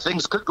yeah,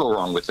 things could go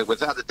wrong with it,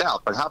 without a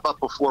doubt. But how about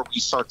before we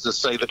start to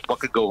say that what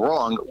could go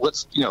wrong,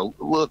 let's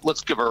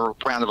give a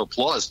round of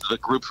applause to the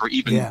group for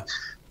even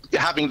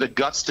having the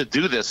guts to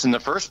do this in the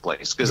first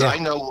place. Because I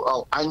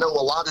know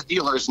a lot of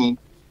dealers, and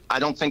I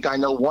don't think I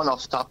know one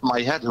off the top of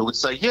my head who would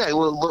say, yeah,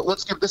 well,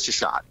 let's give this a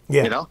shot.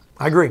 Yeah,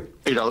 I agree.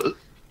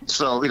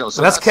 So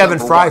that's Kevin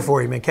Fry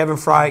for you, man. Kevin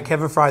Fry.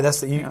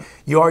 That's you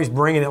always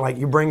bringing it like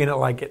you're bringing it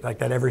like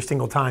that every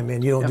single time,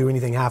 man. You don't do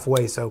anything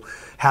halfway. So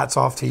hats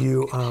off to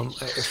you.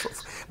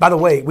 By the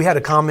way, we had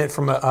a comment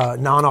from a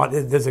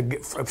there's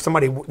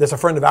a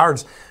friend of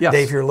ours,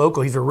 Dave, here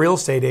local. He's a real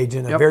estate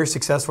agent, a very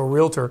successful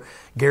realtor,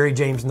 Gary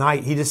James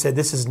Knight. He just said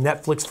this is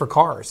Netflix for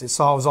cars. It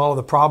solves all of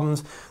the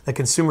problems that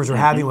consumers are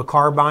having with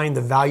car buying.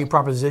 The value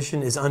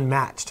proposition is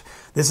unmatched.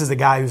 This is the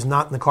guy who's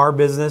not in the car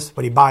business,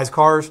 but he buys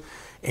cars.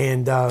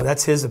 And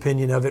that's his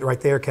opinion of it right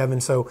there,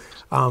 Kevin. So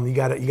you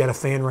got a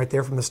fan right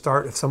there from the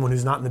start of someone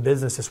who's not in the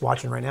business just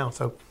watching right now.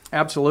 So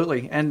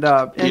absolutely, and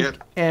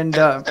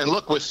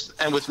look,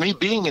 with me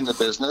being in the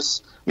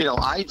business,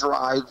 I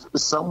drive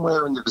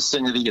somewhere in the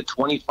vicinity of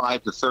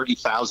 25 to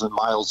 30,000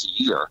 miles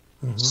a year.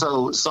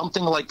 So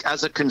something like,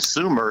 as a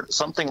consumer,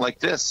 something like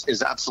this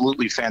is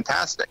absolutely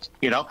fantastic.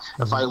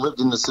 If I lived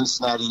in the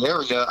Cincinnati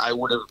area, I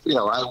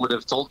would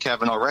have told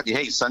Kevin already,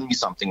 hey, send me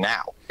something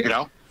now.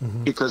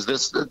 Because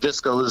this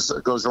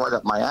goes right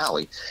up my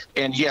alley.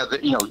 And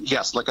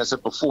yes, like I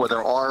said before,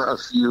 there are a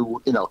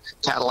few.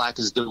 Cadillac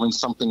is doing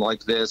something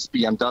like this.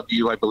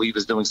 BMW, I believe,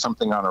 is doing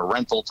something on a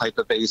rental type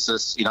of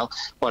basis.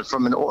 But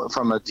from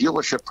a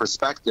dealership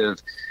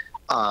perspective,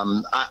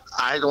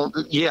 I don't.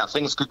 Yeah,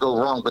 things could go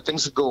wrong, but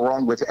things could go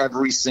wrong with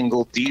every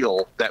single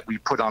deal that we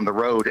put on the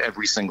road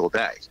every single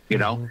day.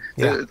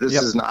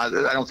 This is not.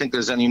 I don't think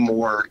there's any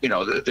more.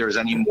 There's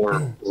any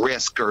more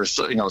risk or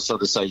so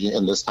to say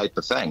in this type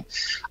of thing.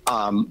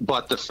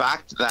 But the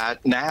fact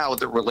that now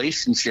the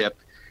relationship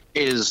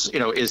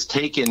is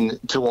taken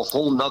to a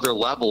whole nother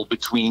level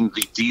between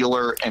the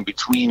dealer and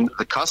between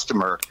the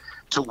customer,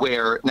 to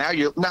where now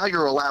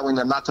you're allowing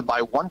them not to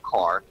buy one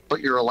car, but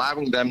you're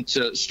allowing them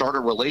to start a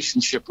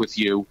relationship with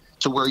you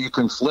to where you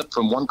can flip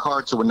from one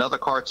car to another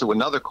car to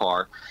another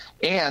car.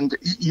 And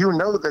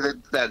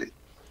that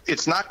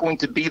it's not going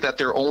to be that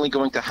they're only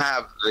going to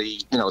have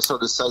the, so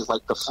to say,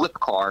 like the flip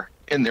car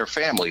in their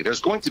family.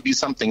 There's going to be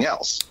something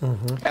else.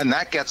 And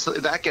that gets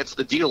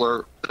the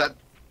dealer, that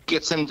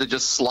gets him to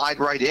just slide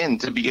right in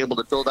to be able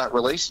to build that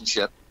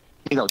relationship,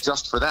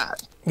 just for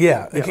that.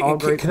 Yeah. all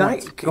great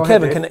points.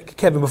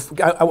 Kevin,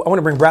 I want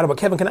to bring Brad up, but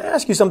Kevin, can I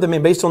ask you something,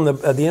 man, based on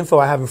the info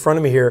I have in front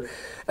of me here?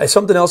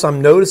 Something else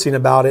I'm noticing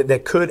about it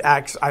that could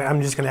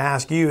I'm just going to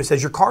ask you. It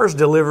says your car is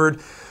delivered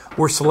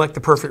or select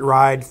the perfect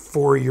ride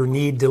for your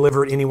need,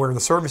 deliver it anywhere in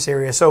the service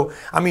area. So,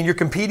 you're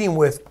competing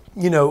with,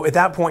 at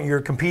that point,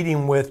 you're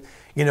competing with,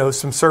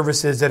 some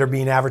services that are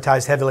being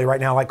advertised heavily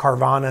right now, like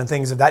Carvana and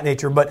things of that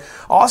nature. But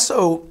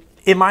also,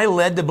 am I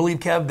led to believe,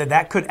 Kev,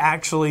 that could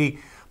actually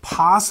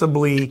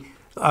possibly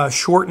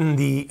shorten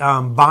the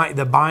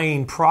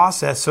buying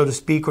process, so to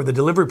speak, or the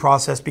delivery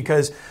process,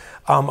 because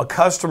a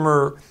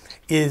customer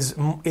is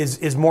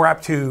more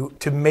apt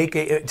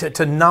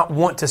to not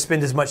want to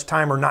spend as much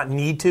time or not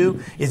need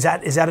to? Is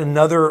that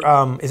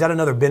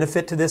another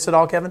benefit to this at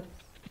all, Kevin?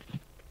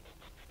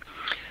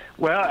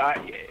 Well,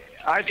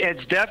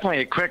 it's definitely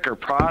a quicker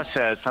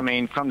process. From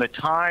the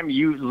time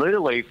you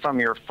literally from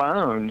your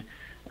phone,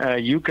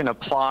 you can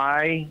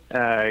apply.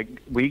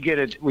 We get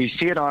it. We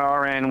see it on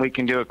our end. We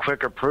can do a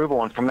quick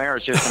approval, and from there,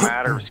 it's just a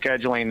matter of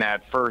scheduling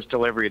that first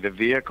delivery of the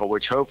vehicle,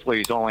 which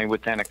hopefully is only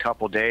within a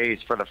couple days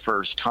for the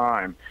first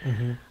time.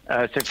 Mm-hmm.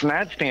 So from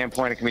that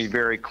standpoint, it can be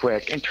very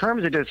quick. In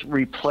terms of just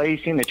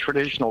replacing the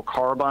traditional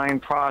car buying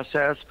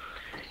process,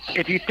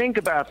 if you think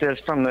about this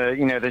from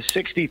the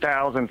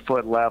 60,000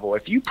 foot level,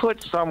 if you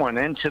put someone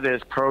into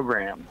this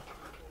program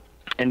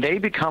and they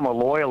become a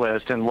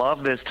loyalist and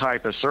love this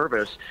type of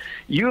service,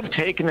 you have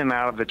taken them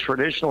out of the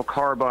traditional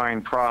car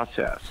buying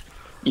process.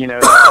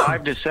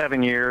 5 to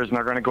 7 years, and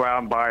they're going to go out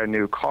and buy a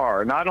new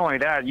car. Not only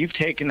that, you've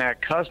taken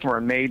that customer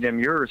and made them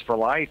yours for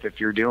life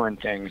if you're doing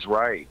things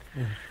right.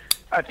 Mm.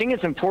 I think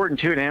it's important,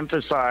 too, to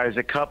emphasize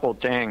a couple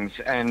things.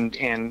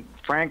 And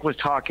Frank was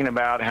talking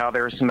about how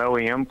there are some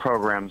OEM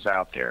programs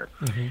out there.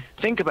 Mm-hmm.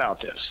 Think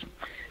about this.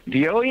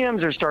 The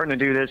OEMs are starting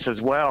to do this as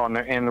well,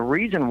 and the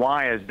reason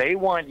why is they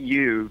want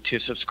you to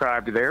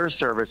subscribe to their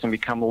service and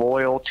become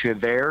loyal to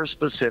their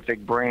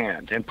specific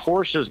brand. And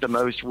Porsche's the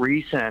most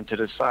recent to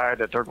decide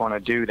that they're going to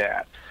do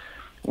that.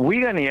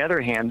 We, on the other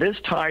hand, this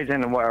ties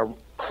into a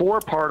core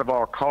part of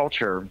our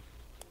culture,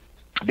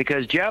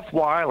 because Jeff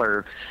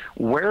Wyler,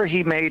 where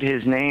he made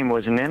his name,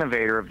 was an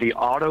innovator of the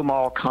auto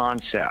mall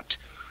concept,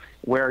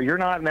 where you're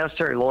not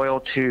necessarily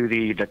loyal to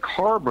the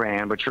car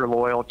brand, but you're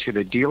loyal to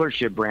the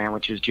dealership brand,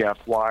 which is Jeff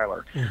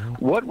Wyler. Mm-hmm.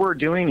 What we're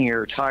doing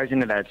here ties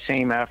into that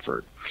same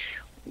effort.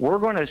 We're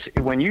going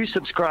to, when you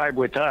subscribe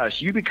with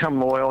us, you become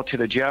loyal to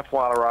the Jeff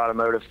Wyler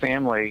Automotive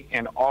family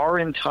and our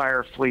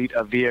entire fleet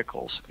of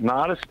vehicles,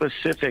 not a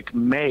specific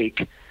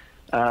make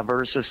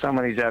versus some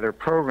of these other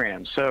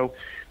programs. So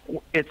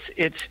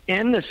it's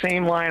in the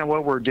same line of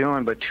what we're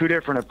doing, but two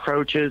different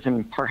approaches,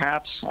 and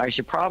perhaps I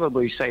should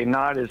probably say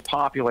not as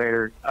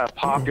popular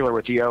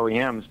with the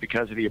OEMs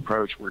because of the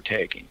approach we're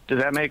taking. Does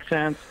that make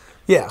sense?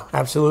 Yeah,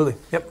 absolutely.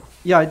 Yep.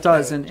 Yeah, it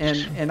does.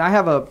 And I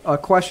have a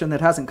question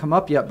that hasn't come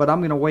up yet, but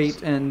I'm going to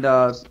wait, and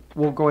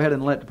we'll go ahead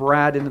and let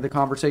Brad into the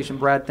conversation.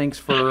 Brad, thanks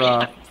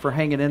for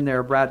hanging in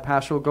there. Brad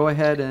Paschal, go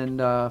ahead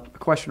and a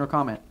question or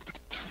comment.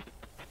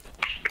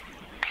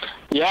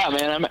 Yeah,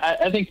 man,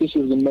 I think this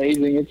is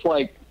amazing. It's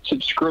like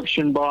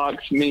subscription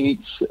box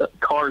meets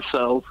car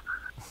sales.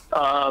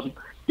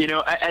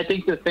 I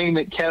think the thing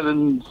that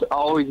Kevin's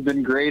always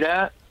been great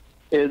at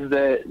is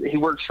that he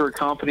works for a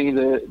company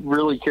that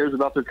really cares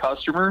about their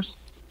customers,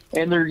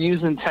 and they're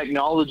using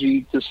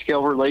technology to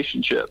scale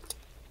relationship.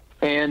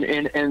 And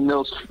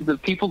the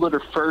people that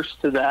are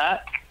first to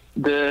that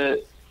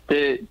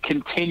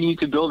continue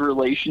to build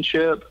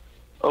relationship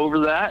over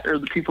that are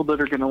the people that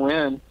are going to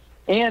win.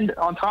 And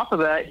on top of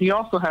that, he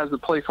also has a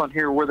place on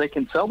here where they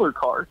can sell their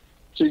car.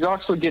 So he's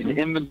also getting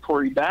the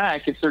inventory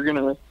back. If they're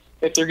gonna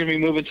be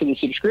moving to the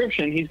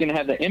subscription, he's gonna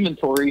have that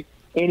inventory,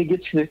 and he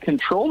gets to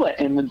control that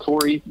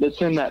inventory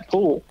that's in that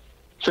pool.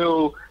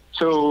 So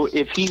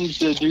if he needs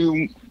to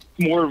do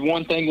more of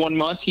one thing 1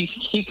 month,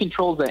 he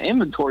controls that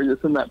inventory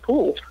that's in that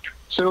pool.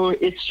 So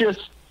it's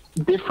just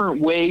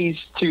different ways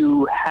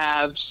to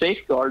have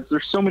safeguards.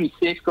 There's so many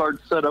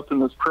safeguards set up in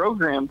this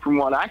program, from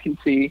what I can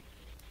see,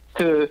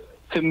 to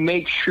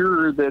make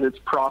sure that it's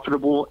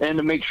profitable and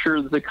to make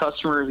sure that the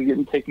customers are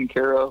getting taken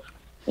care of.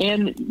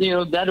 And,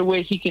 that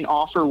way he can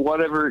offer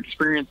whatever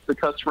experience the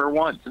customer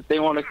wants. If they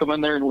want to come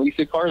in there and lease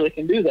a car, they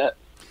can do that.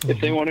 Mm-hmm.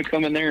 If they want to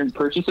come in there and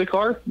purchase a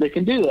car, they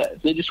can do that.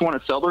 If they just want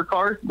to sell their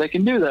car, they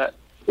can do that.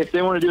 If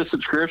they want to do a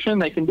subscription,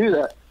 they can do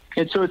that.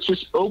 And so it's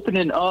just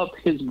opening up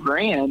his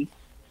brand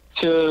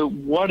to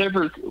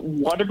whatever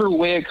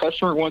way a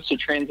customer wants to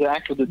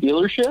transact with the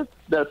dealership,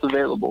 that's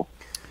available.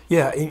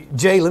 Yeah,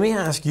 Jay, let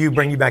me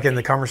bring you back into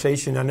the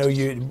conversation. I know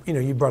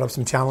you brought up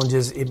some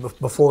challenges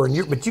before,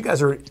 but you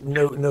guys are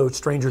no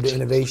stranger to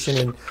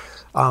innovation,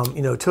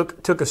 and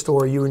took a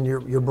store you and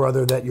your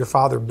brother that your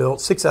father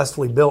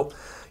successfully built,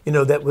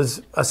 that was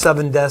a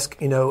 7-desk,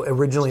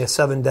 originally a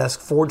 7-desk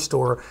Ford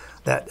store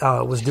that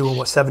was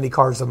doing 70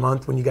 cars a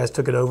month when you guys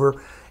took it over,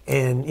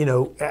 and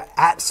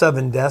at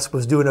 7 desks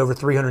was doing over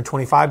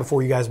 325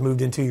 before you guys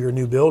moved into your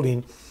new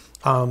building.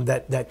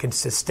 that can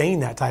sustain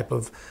that type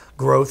of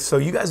growth. So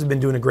you guys have been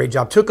doing a great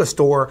job. Took a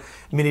store,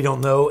 many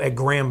don't know, at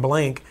Grand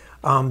Blanc,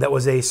 that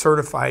was a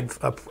certified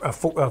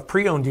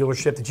pre-owned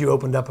dealership that you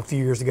opened up a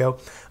few years ago,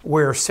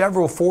 where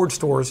several Ford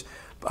stores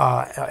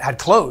had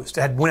closed,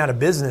 went out of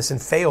business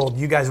and failed.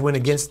 You guys went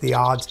against the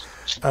odds,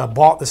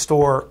 bought the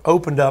store,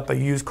 opened up a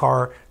used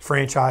car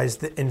franchise,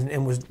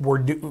 and we're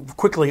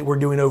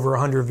doing over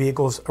 100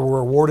 vehicles. We're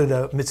awarded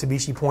a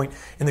Mitsubishi point,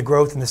 and the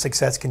growth and the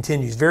success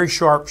continues. Very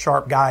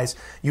sharp guys,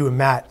 you and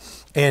Matt.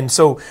 And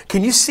so,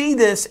 can you see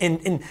this?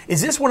 And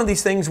is this one of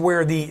these things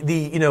where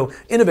the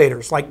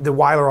innovators like the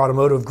Weiler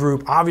Automotive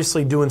Group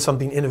obviously doing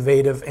something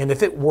innovative, and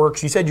if it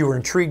works, you said you were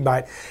intrigued by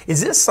it.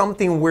 Is this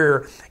something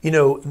where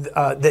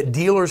that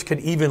dealers could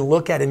even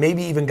look at, and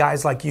maybe even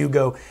guys like you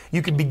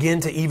could begin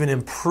to even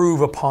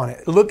improve upon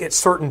it, look at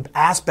certain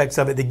aspects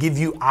of it that give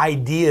you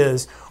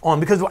ideas on?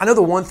 Because I know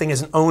the one thing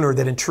as an owner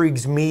that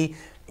intrigues me,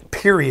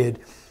 period,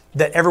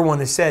 that everyone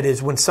has said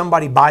is when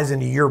somebody buys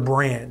into your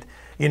brand.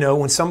 When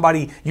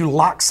you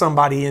lock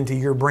somebody into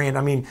your brand.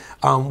 I mean,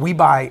 we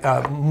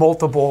buy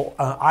multiple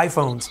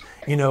iPhones,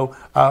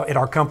 at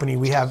our company.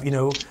 We have,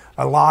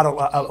 a lot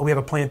of, we have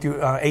a plan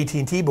through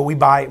AT&T, but we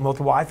buy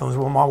multiple iPhones.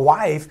 Well, my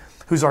wife,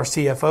 who's our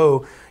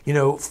CFO,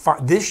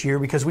 this year,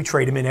 because we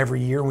trade them in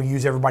every year and we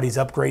use everybody's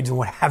upgrades and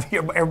what have you,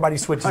 everybody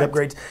switches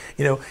upgrades,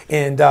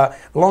 and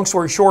long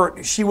story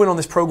short, she went on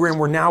this program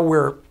where now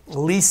we're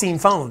leasing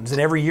phones, and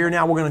every year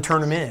now we're going to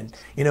turn them in,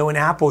 and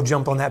Apple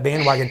jumped on that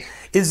bandwagon.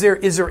 Is there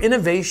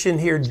innovation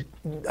here,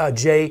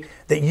 Jay,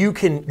 that you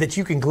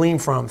can glean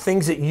from,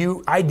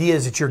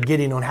 ideas that you're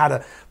getting on how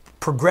to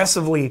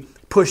progressively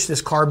push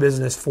this car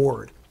business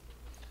forward?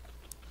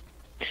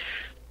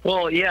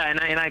 Well, yeah,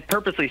 and I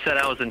purposely said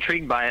I was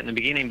intrigued by it in the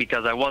beginning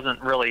because I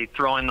wasn't really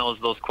throwing those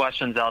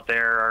questions out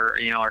there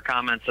or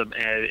comments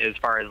as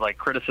far as like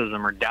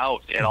criticism or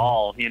doubt at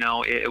all.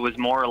 It was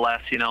more or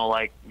less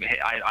like, hey,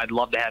 I'd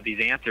love to have these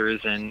answers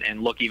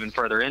and look even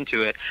further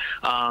into it.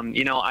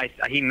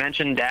 He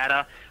mentioned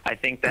data. I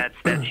think that's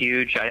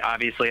huge. I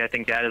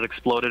think data has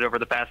exploded over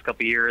the past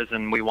couple of years,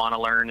 and we want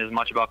to learn as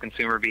much about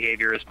consumer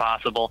behavior as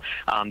possible.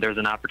 There's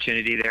an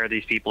opportunity there.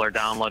 These people are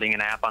downloading an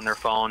app on their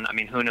phone. I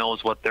mean, who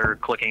knows what they're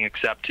clicking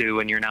accept to,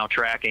 and you're now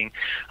tracking.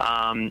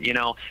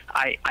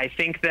 I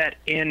think that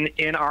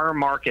in our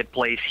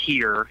marketplace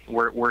here,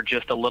 we're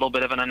just a little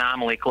bit of an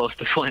anomaly close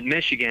to Flint,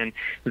 Michigan,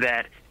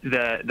 that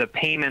the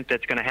payment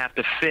that's going to have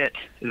to fit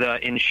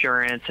the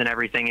insurance and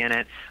everything in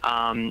it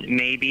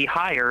may be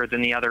higher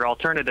than the other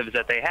alternatives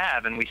that they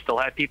have. And we still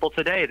have people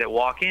today that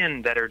walk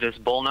in that are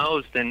just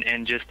bull-nosed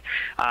and just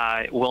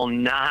will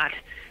not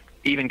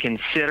even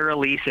consider a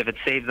lease if it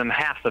saves them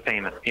half the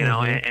payment,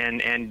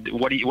 and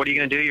what are you going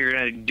to do? You're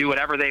going to do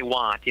whatever they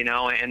want,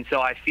 and so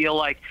I feel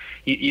like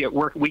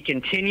we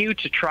continue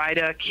to try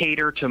to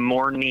cater to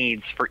more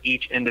needs for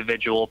each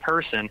individual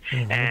person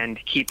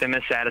and keep them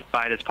as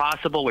satisfied as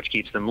possible, which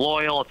keeps them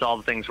loyal. It's all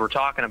the things we're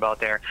talking about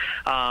there.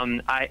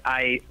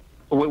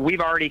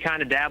 We've already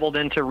kind of dabbled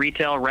into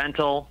retail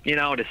rental,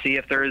 to see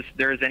if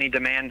there's any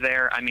demand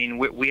there. I mean,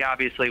 we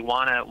obviously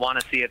want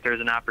to see if there's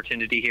an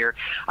opportunity here.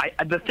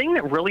 The thing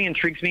that really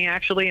intrigues me,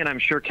 actually, and I'm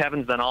sure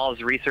Kevin's done all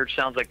his research,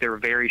 sounds like they're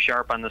very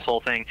sharp on this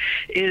whole thing,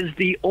 is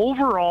the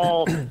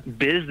overall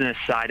business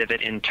side of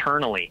it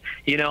internally.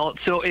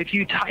 So if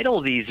you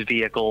title these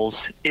vehicles,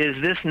 is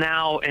this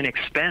now an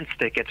expense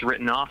that gets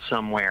written off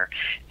somewhere?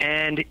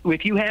 And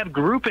if you have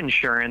group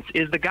insurance,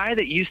 is the guy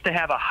that used to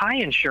have a high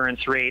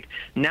insurance rate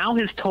now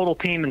his total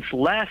payments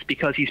less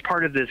because he's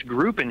part of this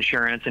group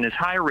insurance, and his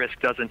high risk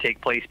doesn't take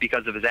place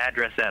because of his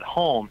address at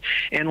home?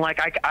 And like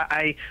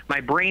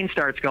my brain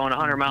starts going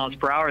 100 miles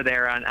per hour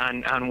there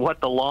on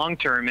what the long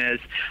term is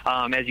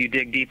as you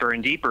dig deeper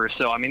and deeper.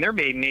 So I mean, there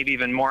may be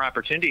even more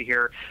opportunity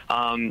here,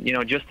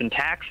 just in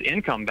tax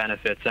income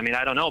benefits. I mean,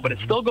 I don't know, but it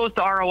still goes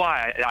to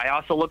ROI. I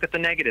also look at the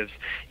negatives.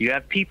 You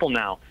have people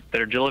now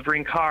that are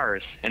delivering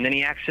cars, and then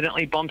he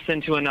accidentally bumps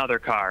into another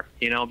car,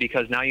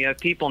 because now you have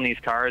people in these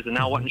cars, and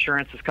now what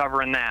insurance is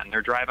covering that? And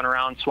they're driving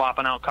around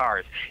swapping out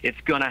cars. It's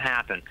going to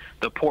happen.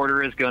 The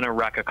porter is going to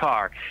wreck a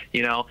car,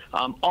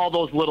 all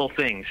those little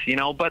things,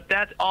 but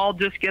that all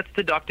just gets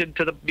deducted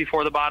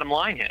before the bottom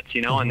line hits,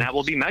 and that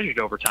will be measured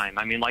over time.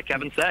 I mean, like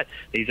Kevin said,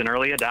 he's an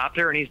early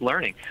adopter and he's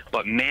learning,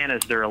 but man,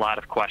 is there a lot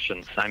of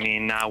questions. I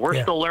mean, we're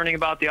still learning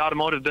about the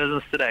automotive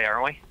business today,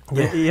 aren't we?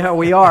 Yeah,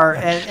 we are.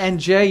 And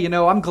Jay,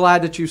 I'm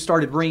glad that you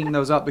started bringing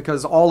those up,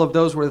 because all of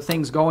those were the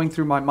things going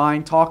through my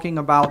mind, talking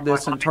about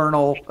this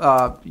internal,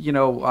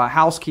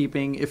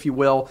 housekeeping, if you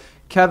will.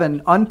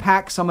 Kevin,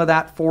 unpack some of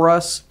that for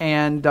us.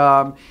 And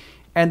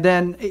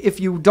then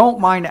if you don't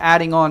mind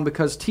adding on,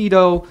 because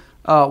Tito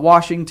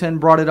Washington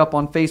brought it up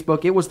on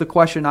Facebook. It was the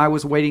question I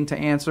was waiting to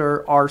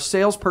answer. Are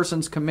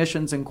salesperson's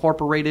commissions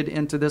incorporated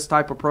into this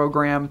type of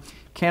program?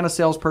 Can a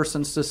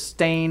salesperson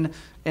sustain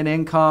an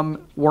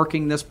income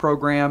working this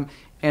program?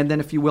 And then,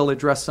 if you will,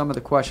 address some of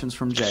the questions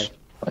from Jay.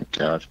 My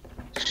God.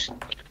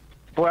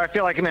 Boy, I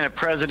feel like I'm in a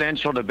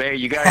presidential debate.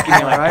 You guys give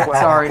me like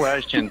 12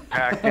 questions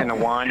packed into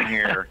one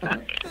here.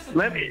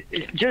 Let me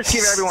just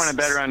give everyone a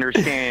better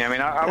understanding. I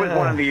mean, I was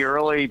one of the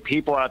early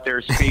people out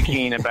there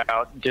speaking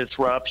about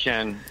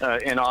disruption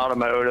in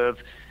automotive.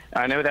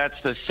 I know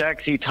that's the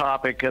sexy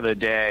topic of the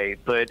day,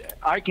 but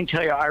I can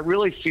tell you, I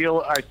really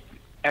feel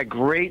a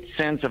great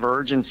sense of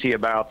urgency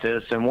about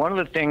this. And one of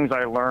the things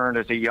I learned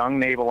as a young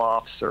naval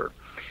officer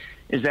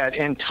is that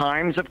in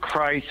times of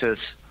crisis,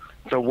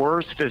 the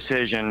worst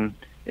decision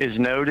is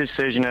no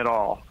decision at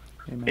all.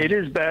 Amen. It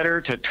is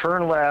better to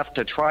turn left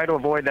to try to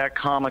avoid that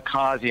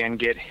kamikaze and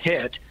get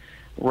hit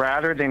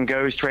rather than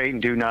go straight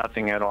and do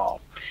nothing at all.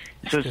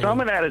 So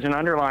some of that is an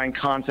underlying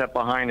concept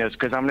behind this,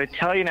 because I'm going to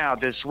tell you now,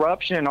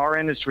 disruption in our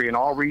industry and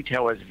all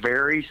retail is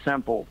very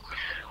simple.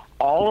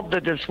 All of the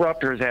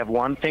disruptors have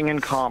one thing in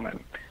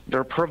common.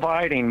 They're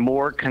providing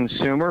more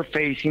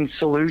consumer-facing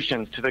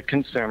solutions to the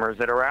consumers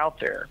that are out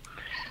there.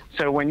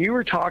 So when you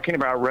were talking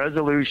about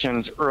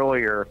resolutions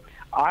earlier,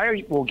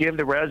 I will give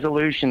the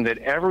resolution that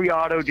every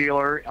auto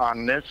dealer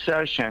on this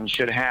session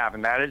should have,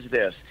 and that is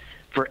this.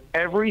 For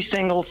every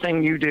single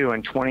thing you do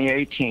in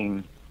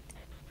 2018,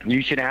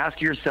 you should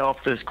ask yourself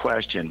this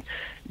question: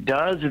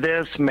 does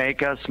this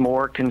make us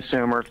more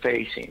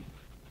consumer-facing?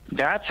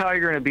 That's how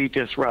you're going to beat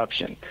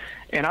disruption.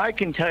 And I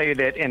can tell you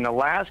that in the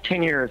last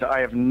 10 years, I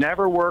have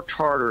never worked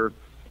harder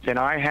than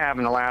I have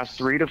in the last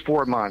 3 to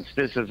 4 months.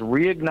 This has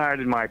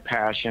reignited my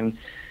passion.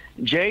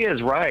 Jay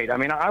is right. I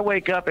mean, I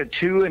wake up at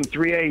 2 and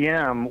 3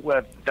 a.m.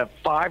 with the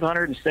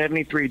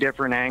 573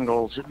 different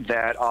angles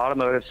that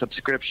automotive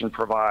subscription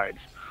provides.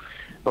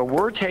 But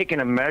we're taking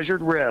a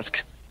measured risk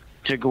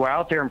to go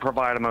out there and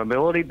provide a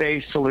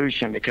mobility-based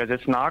solution, because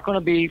it's not going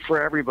to be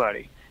for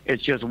everybody.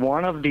 It's just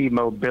one of the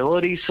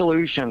mobility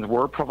solutions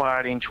we're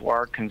providing to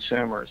our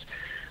consumers.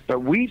 But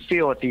we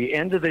feel at the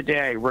end of the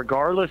day,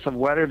 regardless of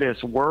whether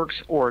this works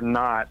or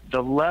not,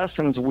 the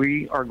lessons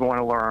we are going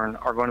to learn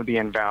are going to be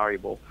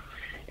invaluable.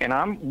 And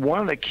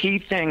one of the key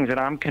things that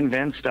I'm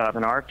convinced of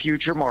in our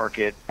future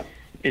market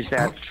is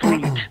that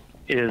fleet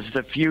is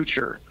the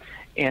future.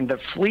 And the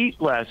fleet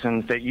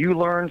lessons that you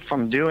learn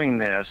from doing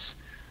this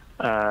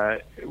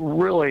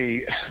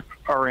really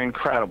are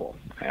incredible.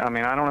 I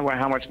mean, I don't know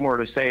how much more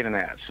to say than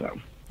that. So,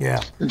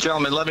 yeah,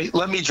 gentlemen,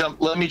 let me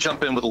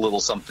jump in with a little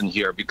something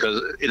here,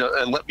 because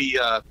and let me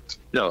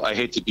I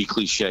hate to be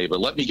cliche, but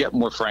let me get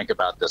more frank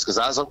about this, because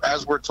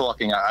as we're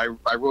talking, I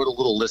wrote a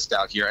little list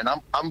out here, and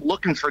I'm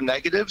looking for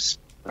negatives.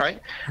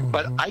 Right? Mm-hmm.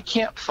 But I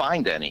can't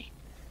find any.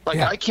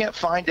 I can't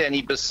find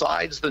any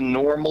besides the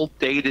normal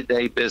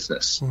day-to-day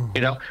business.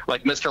 Mm-hmm.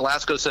 Like Mr.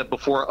 Lasco said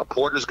before, a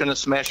porter's going to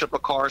smash up a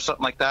car or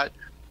something like that.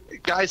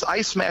 Guys,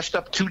 I smashed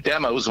up 2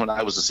 demos when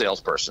I was a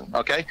salesperson.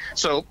 Okay,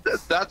 so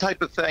that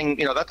type of thing,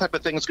 that type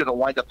of thing is going to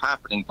wind up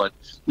happening. But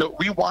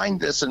rewind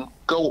this and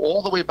go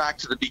all the way back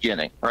to the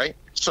beginning. Right?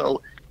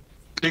 So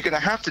you're going to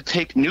have to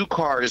take new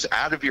cars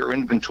out of your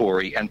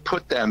inventory and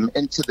put them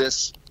into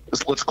this.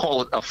 Let's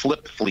call it a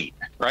flip fleet,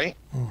 right?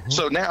 Mm-hmm.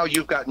 So now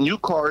you've got new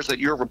cars that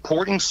you're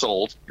reporting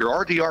sold. You're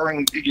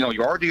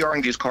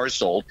RDRing these cars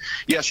sold.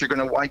 Yes, you're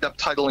going to wind up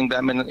titling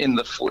them in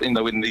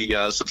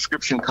the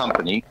subscription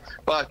company,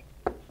 but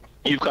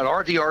you've got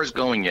RDRs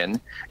going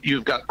in.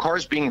 You've got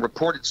cars being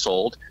reported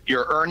sold.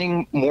 You're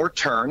earning more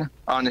turn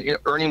on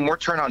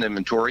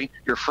inventory.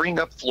 You're freeing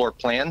up floor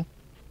plan,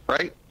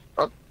 right?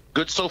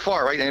 Good so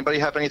far, right? Anybody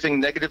have anything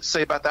negative to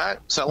say about that?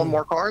 Selling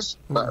more cars?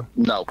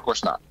 No, of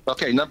course not.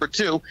 Okay, number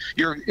two,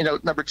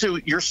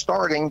 you're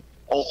starting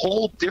a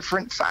whole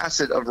different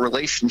facet of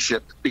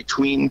relationship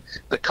between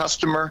the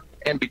customer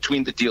and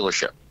between the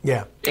dealership.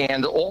 Yeah.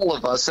 And all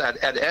of us at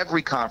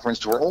every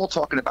conference, we're all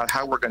talking about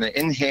how we're going to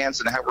enhance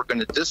and how we're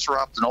going to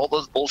disrupt and all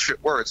those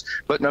bullshit words.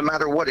 But no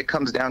matter what, it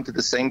comes down to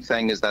the same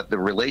thing, is that the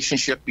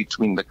relationship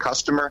between the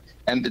customer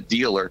and the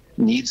dealer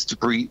needs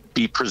to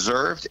be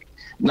preserved.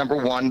 Number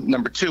one.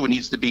 Number two, it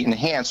needs to be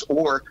enhanced,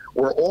 or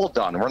we're all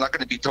done. We're not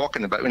going to be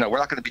talking about, we're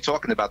not going to be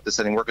talking about this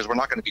anymore, because we're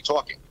not going to be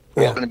talking.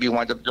 We're all going to be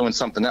wind up doing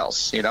something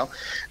else,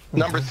 Mm-hmm.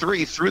 Number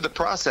three, through the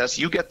process,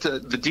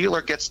 the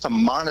dealer gets to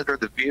monitor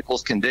the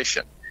vehicle's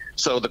condition.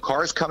 So the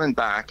car's coming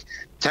back,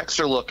 techs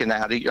are looking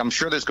at it. I'm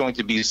sure there's going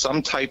to be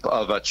some type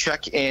of a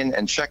check-in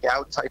and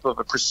check-out type of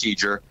a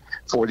procedure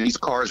for these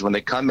cars when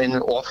they come in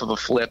off of a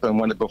flip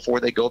and before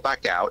they go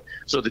back out.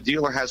 So the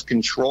dealer has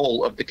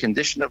control of the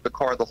condition of the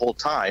car the whole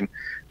time.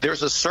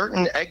 There's a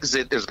certain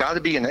exit. There's got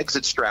to be an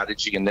exit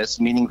strategy in this,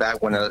 meaning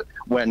that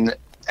when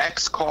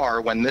X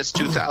car, when this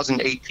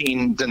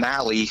 2018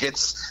 Denali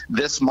hits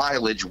this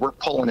mileage, we're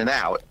pulling it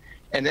out.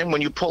 And then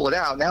when you pull it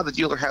out, now the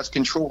dealer has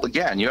control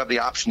again. You have the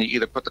option to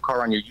either put the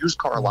car on your used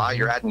car lot,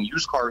 you're adding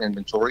used car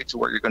inventory to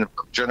where you're going to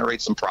generate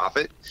some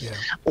profit,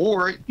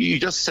 or you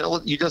just sell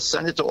it, you just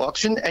send it to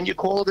auction and you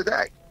call it a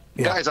day.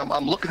 Guys, I'm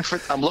looking for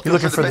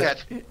the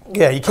bed.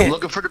 Yeah, you can't. I'm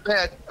looking for the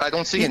bed. I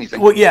don't see anything.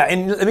 Well, yeah,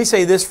 and let me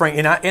say this, Frank,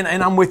 and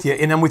I'm with you,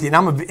 and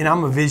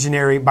I'm a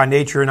visionary by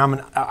nature, and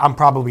I'm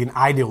probably an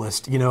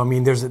idealist. You know, I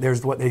mean,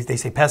 there's what they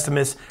say: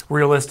 pessimist,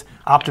 realist,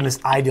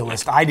 optimist,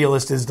 idealist.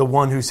 Idealist is the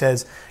one who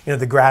says, you know,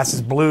 the grass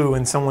is blue,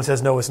 and someone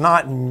says no, it's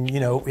not, and you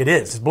know, it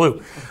is. It's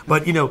blue.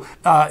 But you know,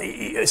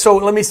 so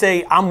let me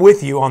say I'm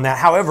with you on that.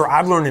 However,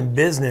 I've learned in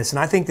business, and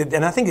I think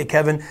that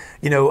Kevin,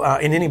 you know,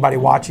 and anybody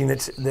watching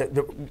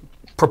the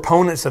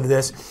proponents of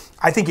this,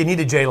 I think you need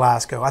a Jay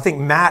Lasco. I think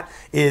Matt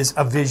is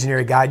a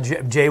visionary guy.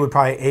 Jay would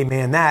probably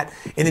amen that.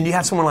 And then you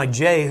have someone like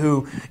Jay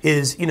who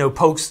is, you know,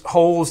 pokes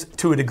holes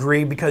to a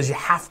degree because you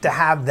have to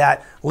have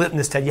that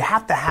litmus test. You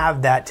have to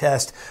have that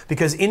test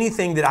because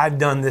anything that I've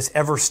done that's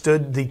ever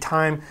stood the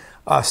time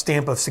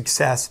stamp of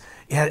success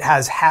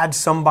has had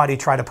somebody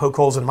try to poke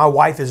holes in it. My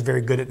wife is very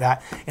good at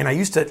that, and I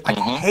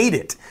hate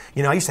it.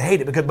 You know, I used to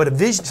hate it but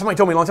somebody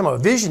told me a long time ago, a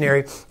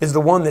visionary is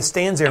the one that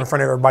stands there in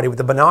front of everybody with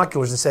the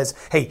binoculars and says,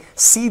 "Hey,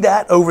 see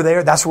that over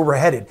there? That's where we're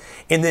headed."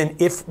 And then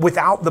if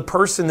without the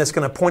person that's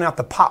going to point out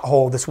the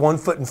pothole that's 1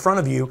 foot in front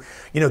of you,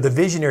 you know, the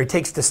visionary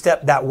takes the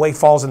step that way,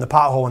 falls in the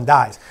pothole and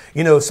dies.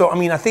 You know, so I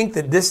mean, I think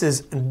that this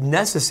is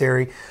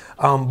necessary.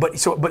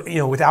 But you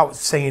know, without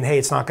saying, hey,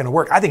 it's not going to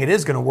work, I think it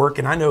is going to work,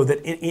 and I know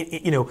that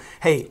you know,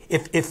 hey,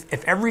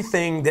 if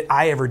everything that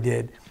I ever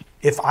did,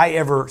 if I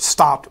ever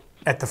stopped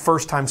at the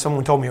first time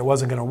someone told me it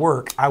wasn't going to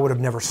work, I would have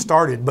never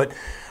started. But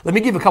let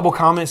me give a couple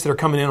comments that are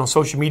coming in on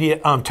social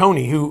media.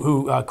 Tony,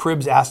 who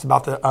Cribbs asked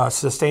about the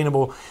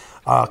sustainable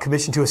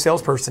commission to a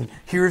salesperson.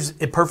 Here's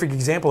a perfect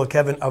example of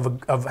Kevin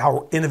of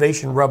how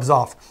innovation rubs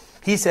off.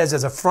 He says,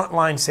 as a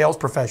frontline sales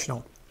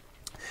professional,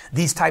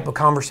 these type of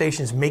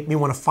conversations make me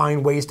want to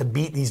find ways to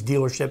beat these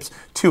dealerships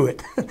to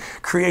it.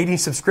 Creating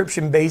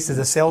subscription based as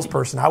a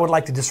salesperson, I would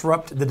like to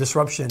disrupt the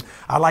disruption.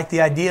 I like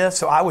the idea,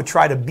 so I would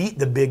try to beat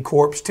the big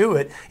corps to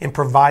it and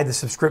provide the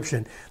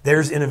subscription.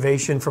 There's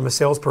innovation from a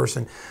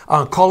salesperson.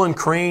 Colin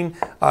Crane,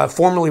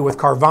 formerly with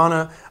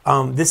Carvana,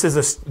 this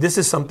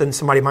is something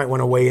somebody might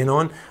want to weigh in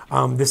on.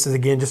 This is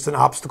again just an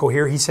obstacle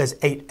here. He says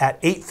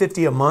at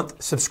 $850 a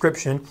month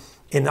subscription.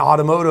 In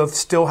automotive,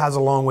 still has a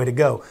long way to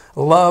go.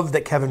 Love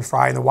that Kevin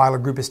Fry and the Weiler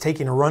Group is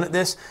taking a run at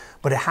this,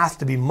 but it has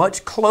to be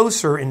much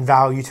closer in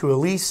value to a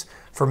lease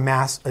for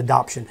mass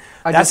adoption.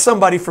 That's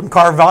somebody from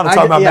Carvana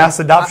talking about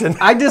mass adoption.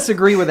 I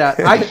disagree with that.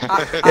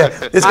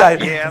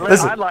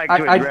 Listen, I'd like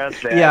to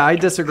address that. Yeah, I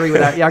disagree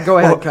with that. Yeah, go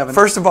ahead, Kevin.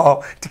 First of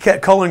all,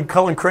 Colin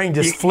Crane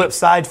just flipped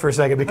sides for a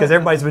second because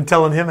everybody's been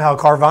telling him how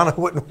Carvana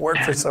wouldn't work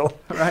for so long.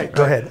 Right.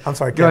 Go ahead. I'm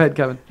sorry, Kevin.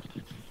 Go ahead,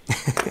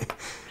 Kevin.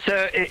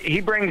 So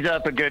he brings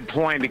up a good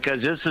point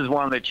because this is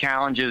one of the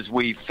challenges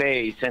we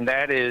face, and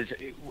that is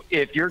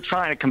if you're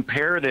trying to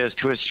compare this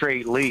to a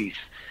straight lease,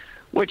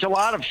 which a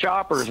lot of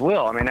shoppers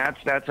will. I mean,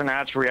 that's a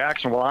natural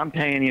reaction. Well, I'm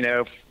paying, you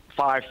know,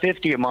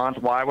 $550 a month.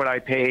 Why would I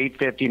pay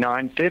 $850,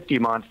 $950 a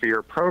month for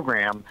your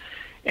program?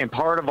 And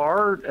part of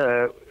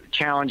our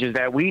challenge is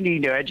that we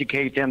need to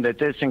educate them that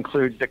this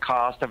includes the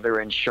cost of their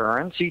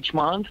insurance each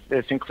month.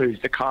 This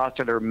includes the cost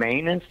of their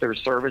maintenance, their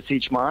service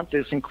each month.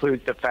 This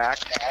includes the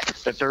fact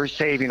that they're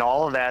saving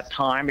all of that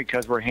time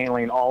because we're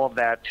handling all of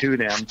that to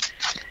them.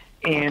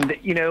 And,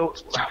 you know,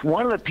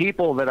 one of the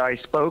people that I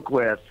spoke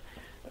with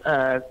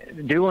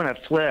doing a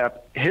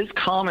flip, his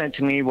comment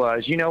to me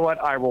was, you know what,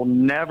 I will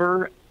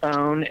never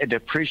own a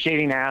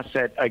depreciating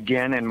asset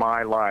again in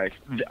my life.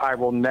 I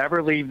will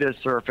never leave this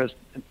service.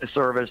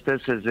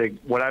 This is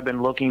what I've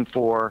been looking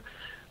for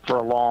a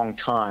long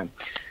time.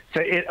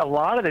 So a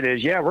lot of it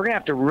is, we're going to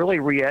have to really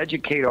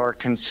re-educate our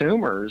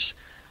consumers.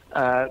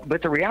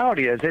 But the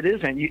reality is it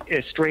isn't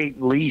a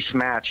straight lease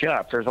match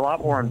up. There's a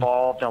lot more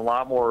involved and a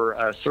lot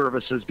more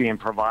services being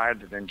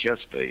provided than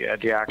just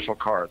the actual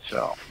car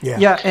itself.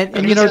 Yeah,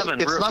 and you know, Kevin,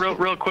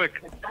 real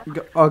quick.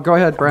 Go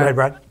ahead, Brad.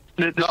 Brad.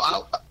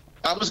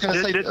 I was going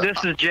to say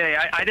this is Jay.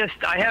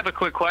 I have a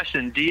quick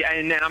question.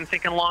 And I'm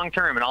thinking long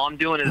term, and all I'm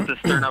doing is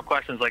just stirring up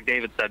questions, like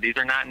David said. These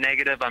are not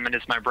negative. I mean,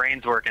 just my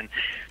brain's working.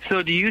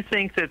 So, do you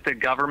think that the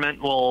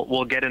government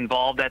will get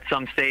involved at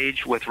some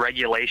stage with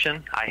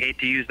regulation? I hate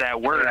to use that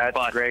word, that's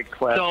but a great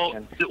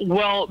question.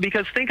 So,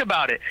 because think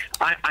about it.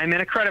 I'm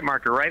in a credit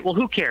market, right? Well,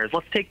 who cares?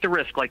 Let's take the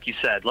risk, like you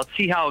said. Let's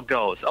see how it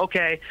goes.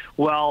 Okay.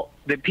 Well,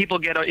 the people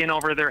get in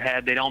over their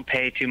head. They don't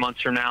pay 2 months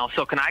from now.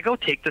 So, can I go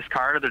take this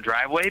car to the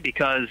driveway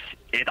because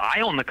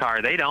I own the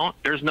car, they don't.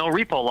 There's no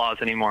repo laws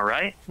anymore,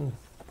 right?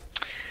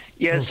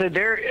 Yeah, so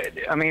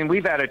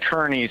we've had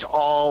attorneys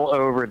all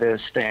over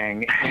this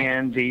thing,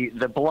 and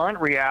the blunt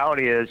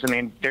reality is,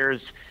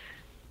 there's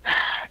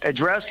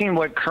addressing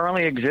what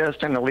currently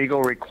exists in the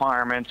legal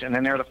requirements, and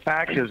then the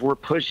fact is we're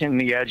pushing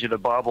the edge of the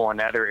bubble in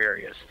other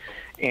areas.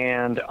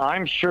 And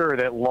I'm sure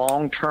that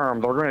long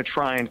term they're going to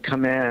try and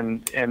come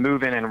in and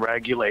move in and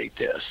regulate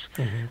this.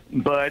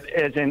 Mm-hmm. But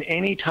as in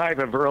any type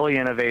of early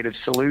innovative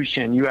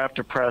solution, you have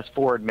to press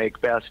forward,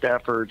 make best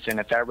efforts, and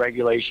if that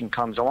regulation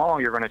comes along,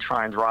 you're going to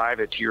try and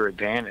drive it to your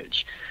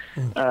advantage.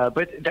 Mm-hmm.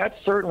 But that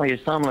certainly is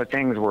some of the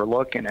things we're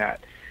looking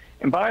at.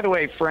 And by the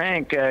way,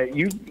 Frank,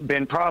 you've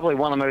been probably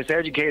one of the most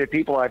educated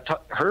people I've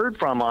heard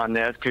from on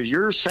this, because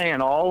you're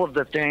saying all of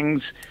the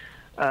things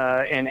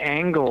and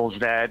angles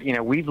that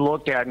we've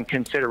looked at in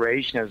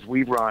consideration as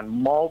we've run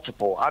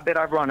multiple. I bet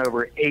I've run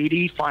over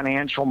 80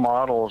 financial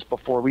models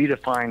before we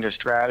defined a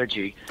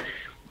strategy.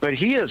 But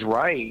he is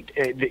right.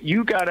 That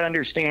you got to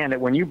understand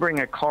that when you bring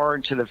a car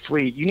into the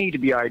fleet, you need to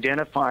be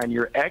identifying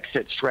your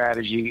exit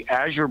strategy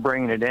as you're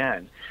bringing it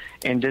in,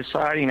 and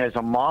deciding as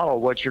a model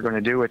what you're going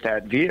to do with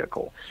that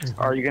vehicle. Mm-hmm.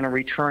 Are you going to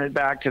return it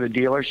back to the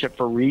dealership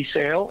for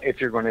resale?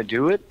 If you're going to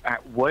do it,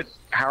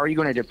 how are you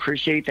going to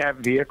depreciate that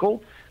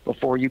vehicle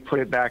before you put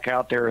it back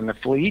out there in the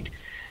fleet?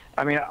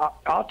 I mean,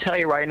 I'll tell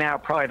you right now,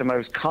 probably the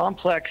most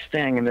complex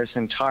thing in this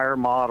entire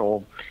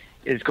model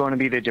is going to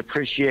be the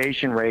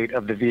depreciation rate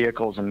of the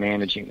vehicles and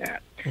managing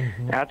that.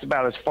 Mm-hmm. That's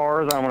about as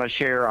far as I want to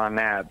share on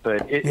that,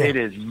 but it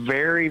is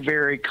very,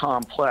 very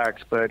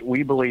complex, but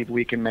we believe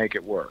we can make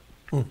it work.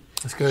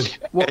 That's good.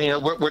 Well,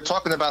 and, we're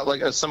talking about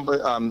like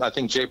somebody. I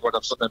think Jay brought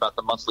up something about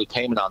the monthly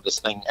payment on this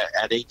thing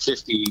at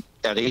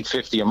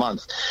 $850 a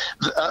month.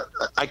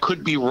 I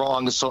could be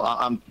wrong, so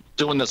I'm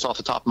doing this off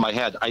the top of my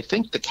head. I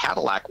think the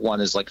Cadillac one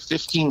is like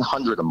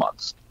 $1,500 a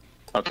month.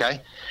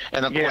 Okay,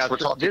 and of course we're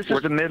talking. This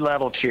is the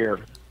mid-level tier.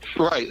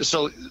 Right.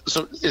 So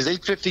is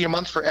 $850 a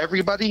month for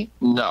everybody?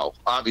 No,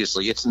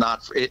 obviously it's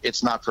not.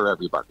 It's not for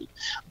everybody.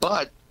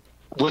 But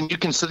when you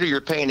consider you're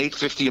paying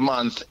 $850 a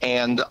month,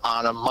 and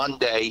on a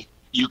Monday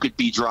you could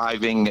be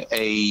driving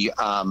a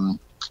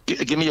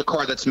give me a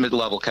car that's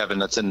mid-level, Kevin,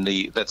 that's in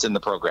the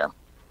program.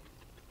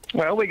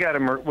 Well, we got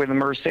with a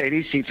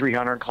Mercedes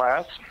C300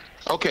 class.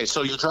 Okay,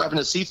 so you're driving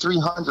a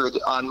C300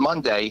 on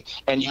Monday,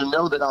 and you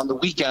know that on the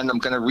weekend, I'm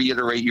going to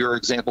reiterate your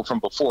example from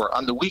before.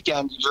 On the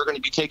weekend, you're going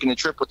to be taking a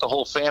trip with the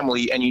whole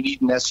family, and you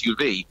need an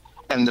SUV.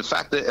 And the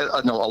fact that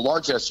a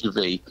large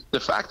SUV, the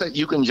fact that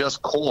you can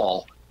just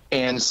call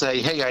and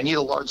say, hey, I need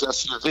a large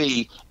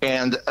SUV,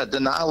 and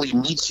Denali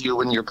meets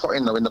you in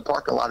the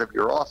parking lot of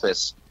your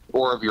office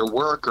or of your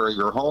work or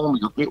your home,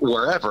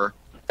 wherever,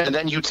 and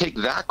then you take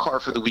that car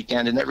for the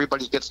weekend and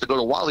everybody gets to go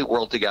to Wally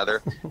World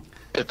together.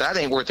 If that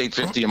ain't worth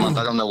 $850 a month,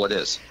 I don't know what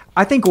is.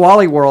 I think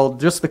Wally World,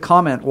 just the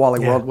comment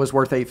Wally World was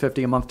worth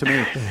 $850 a month to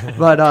me.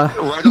 But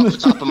right off the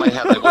top of my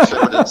head, I wish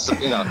I would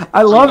have,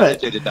 I love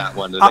it. Did that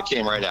one. That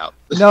came right out.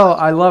 No,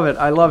 I love it.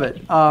 I love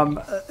it.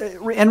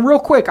 And real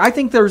quick, I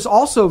think there's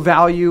also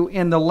value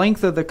in the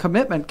length of the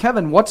commitment.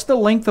 Kevin, what's the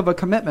length of a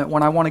commitment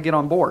when I want to get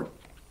on board?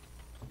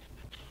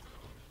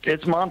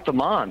 It's month to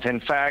month. In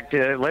fact,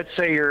 let's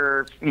say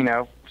you're,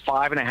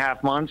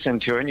 5.5 months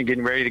into it and you're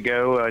getting ready to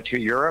go to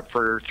Europe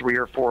for 3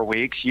 or 4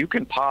 weeks. You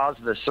can pause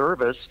the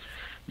service.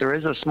 There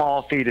is a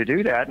small fee to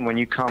do that, and when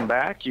you come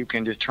back, you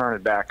can just turn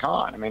it back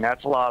on. I mean,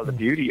 that's a lot of the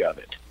beauty of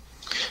it.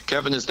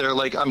 Kevin, is there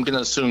I'm going to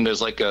assume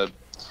there's like a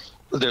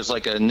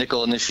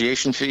nickel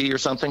initiation fee or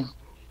something?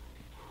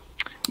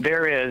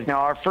 There is. Now,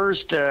 our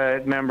first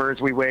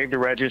members, we waived the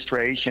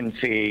registration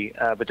fee,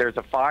 but there's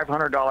a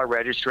 $500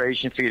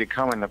 registration fee to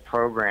come in the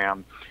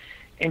program.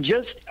 And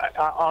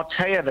I'll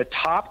tell you, the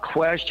top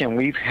question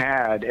we've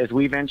had as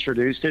we've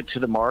introduced it to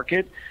the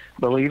market,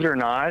 believe it or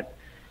not,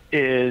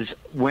 is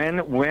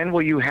when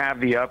will you have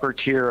the upper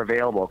tier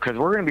available? Because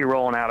we're going to be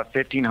rolling out a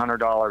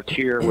 $1,500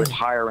 tier with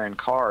higher end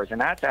cars,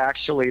 and that's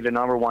actually the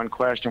number one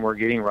question we're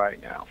getting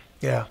right now.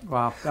 Yeah.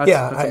 Wow.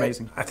 That's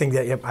amazing. I think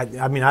that.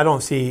 I mean, I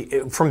don't see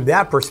from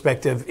that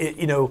perspective.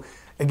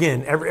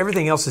 Again,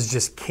 everything else is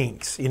just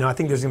kinks. I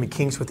think there's going to be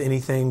kinks with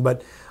anything,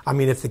 but I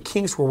mean, if the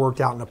kinks were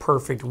worked out in a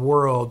perfect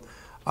world.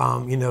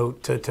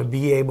 To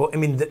be able, I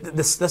mean,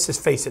 let's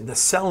just face it, the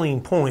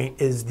selling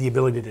point is the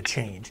ability to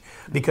change,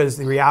 because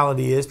the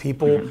reality is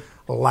people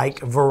like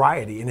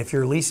variety. And if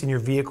you're leasing your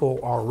vehicle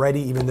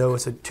already, even though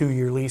it's a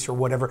 2-year lease or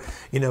whatever,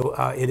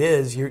 it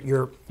is,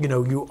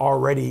 you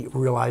already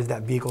realize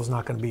that vehicle's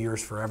not going to be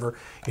yours forever.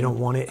 You don't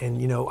want it.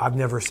 And, I've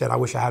never said, I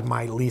wish I had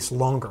my lease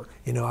longer.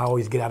 I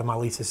always get out of my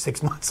leases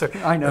 6 months.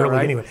 I know,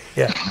 right? Anyway,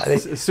 yeah.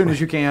 As soon as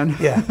you can.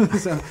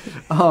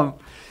 Yeah.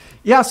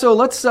 Yeah, so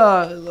let's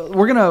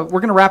we're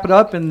gonna wrap it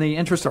up in the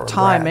interest of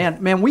time,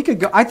 man. We could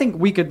go. I think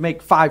we could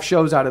make 5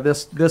 shows out of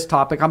this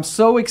topic. I'm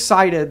so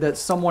excited that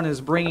someone is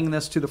bringing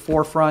this to the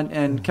forefront.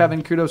 And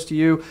Kevin, kudos to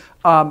you.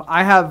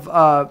 I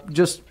have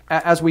just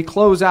as we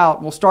close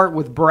out, we'll start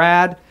with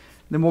Brad,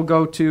 then we'll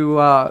go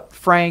to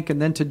Frank,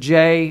 and then to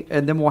Jay,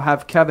 and then we'll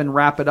have Kevin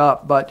wrap it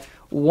up. But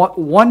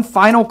one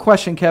final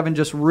question, Kevin,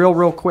 just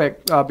real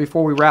quick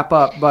before we wrap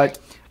up. But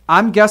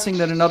I'm guessing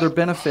that another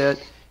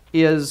benefit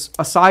is,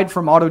 aside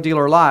from Auto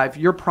Dealer Live,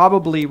 you're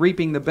probably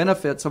reaping the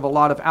benefits of a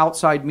lot of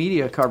outside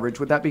media coverage.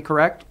 Would that be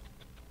correct?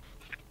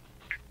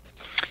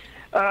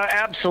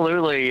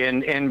 Absolutely.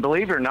 And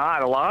believe it or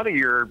not, a lot of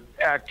your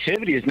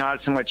activity is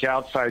not so much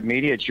outside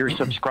media, it's your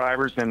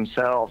subscribers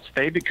themselves.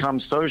 They become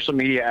social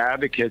media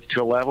advocates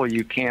to a level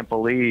you can't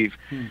believe.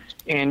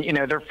 And,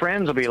 their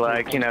friends will be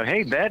like,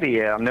 hey, Betty,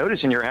 I'm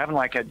noticing you're having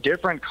like a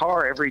different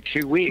car every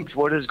 2 weeks.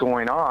 What is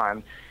going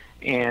on?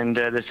 And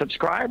the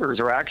subscribers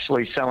are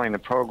actually selling the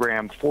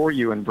program for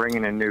you and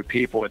bringing in new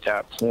people at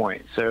that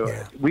point. So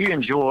we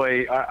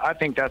enjoy, I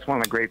think that's one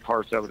of the great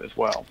parts of it as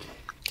well.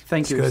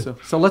 Thank you.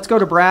 So let's go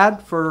to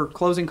Brad for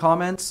closing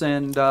comments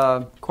and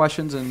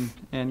questions,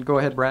 and go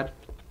ahead, Brad.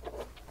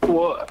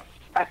 Well,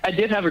 I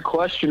did have a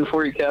question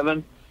for you,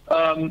 Kevin.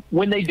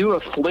 When they do a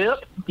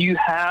flip, do you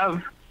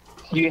have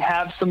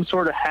some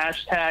sort of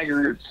hashtag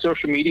or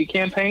social media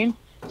campaign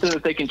so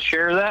that they can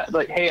share that?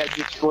 Like, hey, I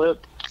just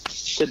flipped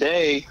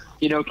today.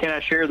 Can I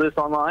share this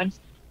online?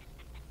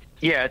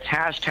 Yeah, it's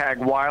hashtag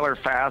Weiler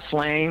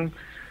Fastlane.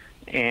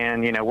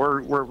 And,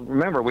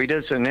 remember, we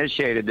just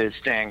initiated this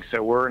thing,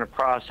 so we're in a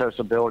process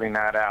of building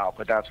that out,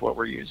 but that's what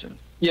we're using.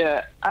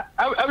 Yeah,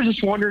 I was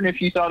just wondering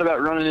if you thought about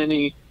running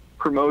any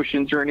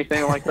promotions or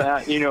anything like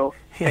that.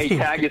 Hey,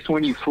 tag us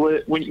when you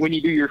flip, when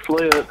you do your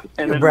flip,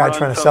 and then Brad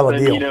trying to sell a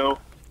deal.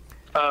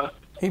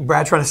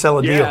 Brad trying to sell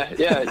a deal.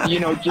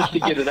 Yeah, just to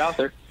get it out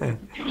there.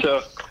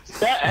 So,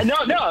 no,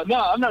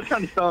 I'm not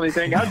trying to sell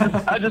anything.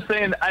 I'm just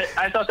saying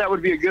I thought that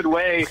would be a good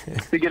way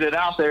to get it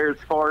out there, as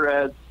far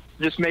as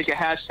just make a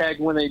hashtag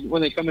when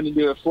they come in and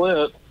do a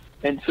flip,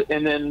 and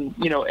then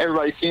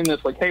everybody's seeing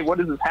this, like, hey, what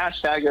is this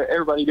hashtag?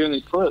 Everybody doing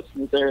these flips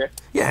in this area.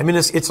 Yeah, I mean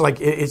it's like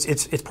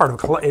it's part of a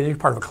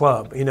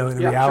club. The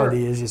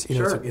reality is just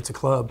it's a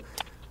club.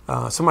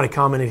 Somebody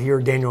commented here.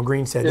 Daniel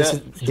Green said this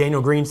is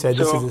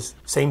the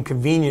same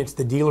convenience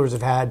the dealers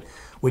have had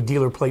with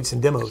dealer plates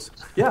and demos.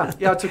 Yeah,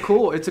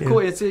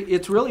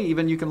 it's really,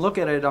 even, you can look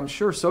at it, I'm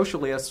sure,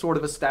 socially as sort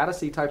of a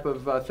statusy type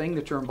of thing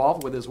that you're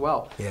involved with as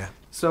well. Yeah.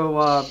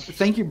 So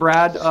thank you,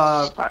 Brad.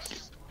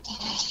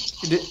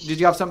 Did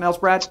you have something else,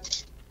 Brad?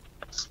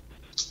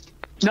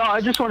 No,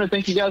 I just want to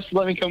thank you guys for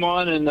letting me come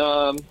on, and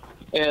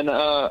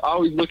I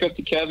always look up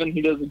to Kevin.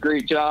 He does a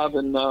great job,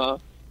 and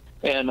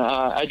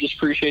I just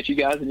appreciate you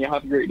guys, and you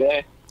have a great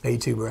day. Hey, you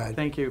too, Brad.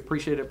 Thank you.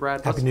 Appreciate it,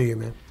 Brad. Happy New Year,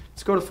 man.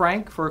 Let's go to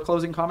Frank for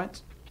closing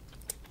comments.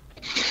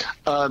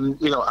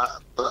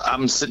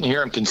 I'm sitting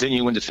here, I'm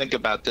continuing to think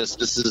about this.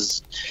 This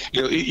is,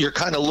 you're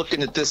kind of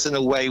looking at this in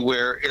a way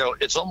where,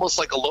 it's almost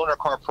like a loaner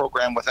car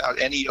program without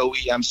any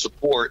OEM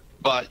support,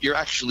 but you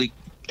actually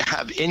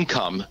have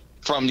income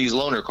from these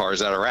loaner cars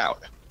that are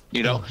out.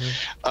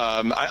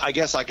 I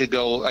guess I'm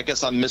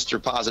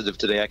Mr. Positive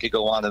today. I could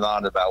go on and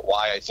on about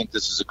why I think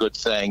this is a good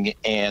thing.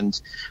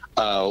 And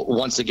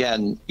once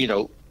again,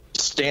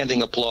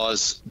 standing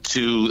applause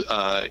to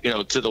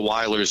the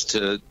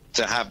Weilers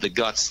to have the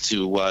guts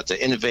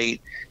to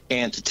innovate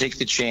and to take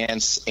the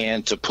chance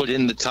and to put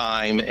in the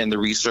time and the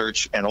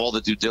research and all the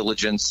due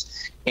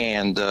diligence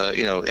and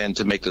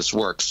to make this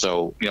work.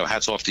 So,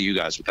 hats off to you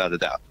guys, without a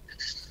doubt.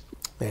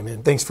 Hey,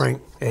 man. Thanks,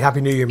 Frank. Hey, Happy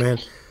New Year, man.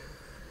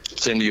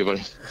 Same to you,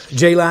 buddy.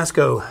 Jay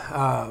Lasco,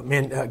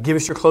 give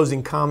us your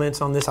closing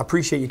comments on this. I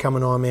appreciate you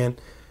coming on, man,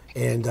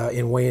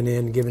 and weighing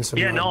in and giving some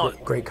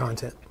great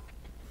content.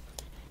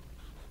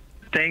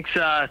 Thanks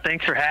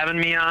for having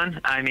me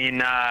on. I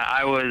mean,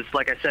 I was,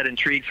 like I said,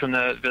 intrigued from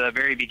the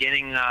very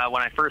beginning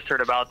when I first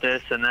heard about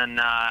this, and then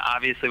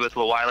obviously with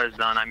what Weiler's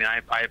done. I mean,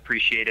 I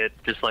appreciate it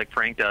just like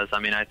Frank does. I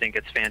mean, I think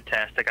it's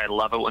fantastic. I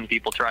love it when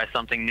people try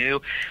something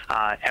new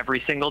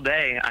every single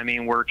day. I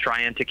mean, we're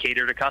trying to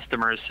cater to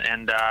customers,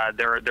 and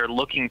they're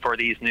looking for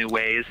these new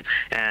ways,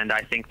 and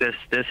I think this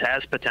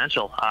has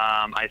potential.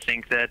 I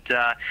think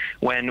that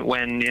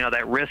when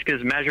that risk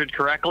is measured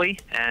correctly,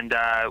 and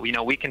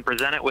we can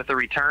present it with a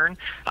return.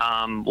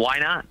 Why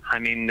not? I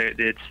mean,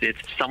 it's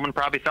someone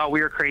probably thought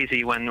we were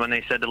crazy when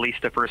they said to lease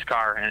the first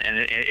car, and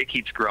it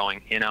keeps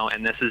growing,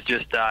 and this is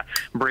just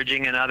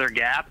bridging another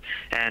gap.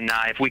 And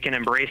if we can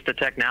embrace the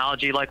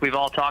technology like we've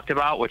all talked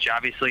about, which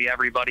obviously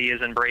everybody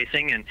is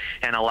embracing,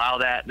 and allow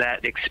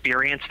that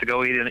experience to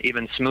go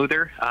even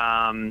smoother,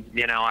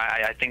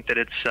 I think that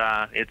it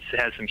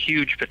has some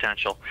huge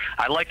potential.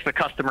 I liked the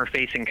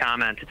customer-facing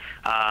comment,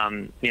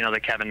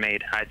 that Kevin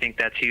made. I think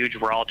that's huge.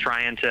 We're all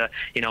trying to,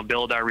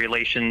 build our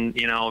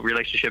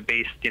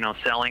relationship-based,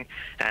 selling,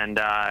 and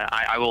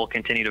I will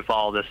continue to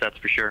follow this. That's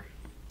for sure.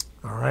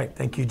 All right,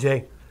 thank you,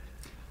 Jay.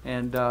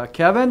 And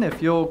Kevin,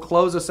 if you'll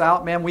close us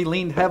out, man. We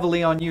leaned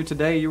heavily on you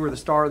today. You were the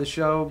star of the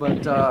show,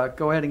 but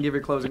go ahead and give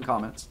your closing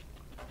comments.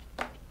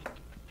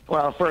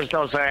 Well, first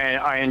I'll say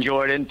I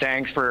enjoyed it, and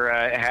thanks for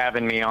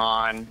having me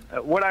on.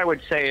 What I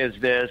would say is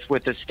this: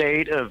 with the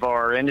state of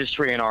our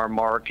industry and our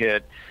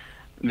market,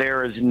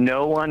 there is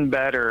no one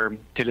better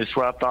to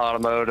disrupt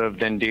automotive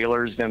than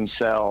dealers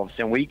themselves,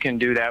 and we can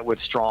do that with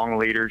strong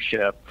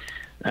leadership.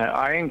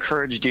 I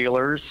encourage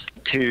dealers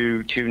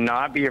to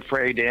not be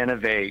afraid to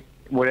innovate.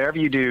 Whatever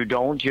you do,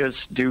 don't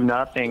just do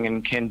nothing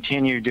and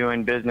continue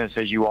doing business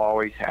as you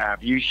always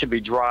have. You should be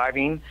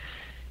driving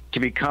to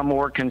become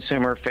more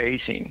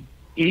consumer-facing.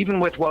 Even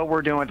with what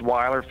we're doing with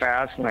Weiler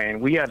Fastlane,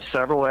 we have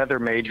several other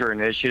major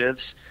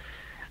initiatives.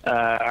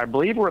 I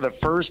believe we're the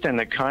first in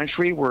the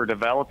country. We're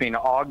developing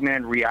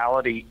augmented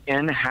reality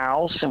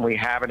in-house, and we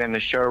have it in the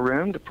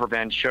showroom to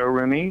prevent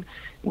showrooming.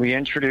 We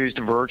introduced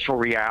virtual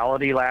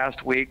reality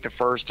last week, the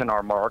first in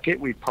our market.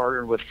 We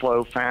partnered with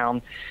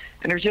FlowFound,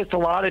 and there's just a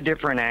lot of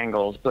different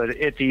angles. But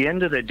at the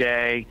end of the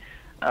day,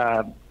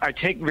 I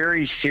take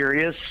very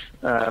serious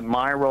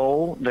my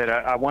role that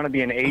I want to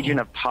be an agent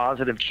of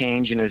positive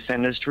change in this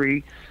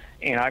industry.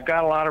 And I've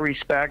got a lot of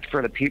respect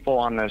for the people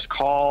on this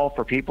call,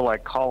 for people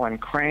like Colin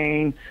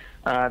Crane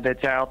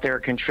that's out there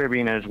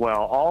contributing as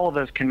well. All of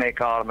us can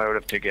make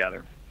automotive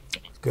together.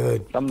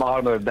 Good. Some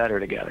automotive better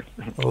together.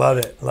 Love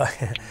it.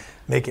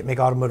 Make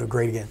automotive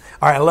great again.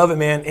 All right, I love it,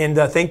 man. And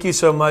thank you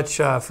so much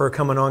for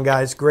coming on,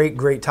 guys.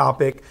 Great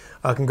topic.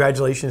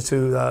 Congratulations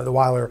to the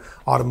Weiler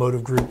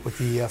Automotive Group with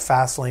the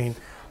Fastlane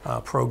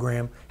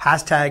program.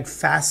 Hashtag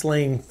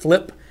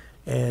FastlaneFlip.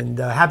 And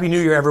Happy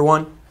New Year,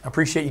 everyone. I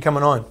appreciate you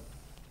coming on.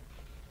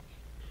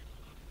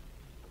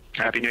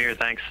 Happy New Year.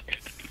 Thanks.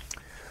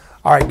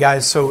 All right,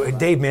 guys. So,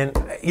 Dave, man,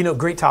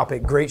 great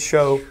topic, great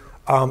show.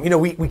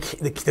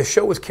 The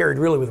show was carried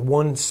really with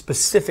one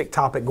specific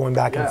topic going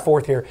back and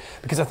forth here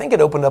because I think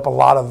it opened up a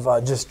lot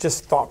of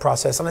just thought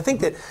process. And I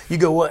think that you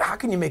go, well, how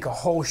can you make a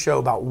whole show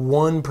about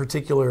one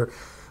particular,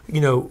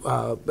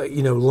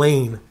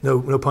 lane,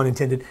 no pun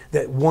intended,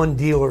 that one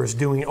dealer is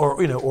doing,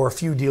 or a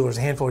few dealers,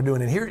 a handful are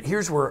doing. And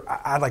here's where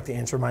I'd like to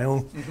answer my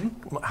own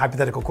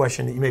hypothetical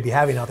question that you may be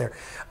having out there.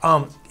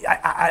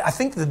 I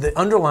think that the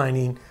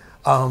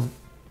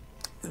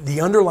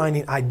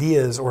underlining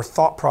ideas or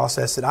thought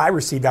process that I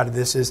received out of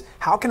this is,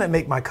 how can I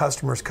make my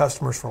customers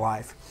for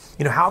life?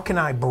 How can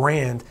I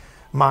brand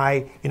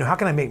how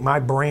can I make my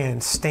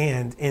brand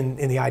stand in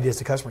the ideas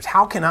to customers?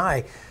 How can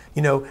I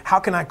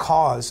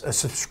cause a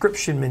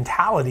subscription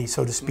mentality,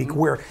 so to speak,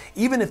 where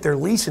even if they're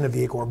leasing a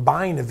vehicle or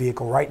buying a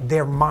vehicle, right,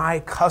 they're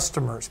my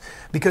customers?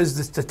 Because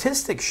the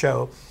statistics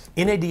show,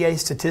 NADA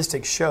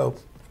statistics show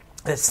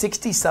that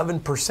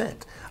 67%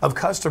 of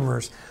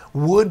customers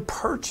would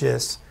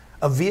purchase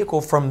a vehicle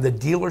from the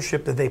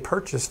dealership that they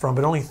purchased from,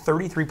 but only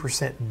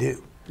 33%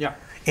 do. Yeah.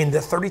 And the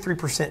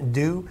 33%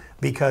 do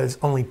because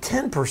only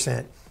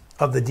 10%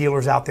 of the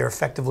dealers out there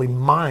effectively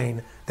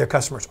mine their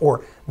customers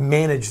or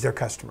manage their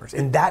customers.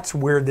 And that's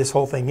where this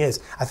whole thing is.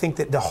 I think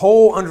that the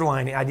whole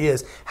underlying idea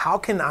is, how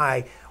can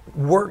I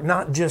work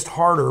not just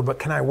harder, but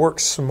can I work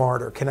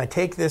smarter? Can I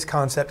take this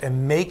concept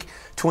and make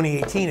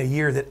 2018 a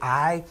year that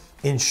I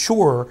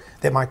ensure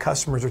that my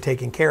customers are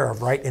taken care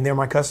of, right? And they're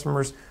my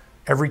customers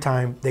every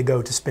time they go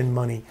to spend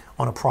money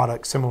on a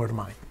product similar to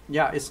mine.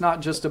 Yeah, it's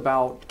not just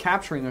about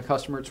capturing a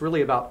customer. It's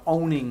really about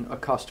owning a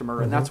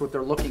customer, and that's what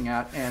they're looking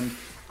at. And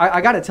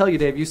I got to tell you,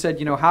 Dave, you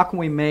said, how can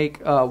we make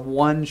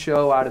one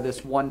show out of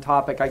this one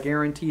topic? I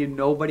guarantee you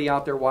nobody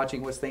out there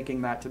watching was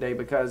thinking that today,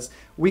 because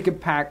we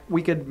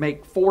could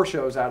make 4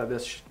 shows out of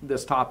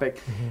this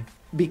topic.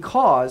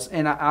 Because,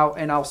 and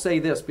I'll say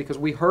this, because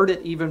we heard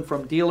it even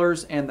from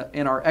dealers and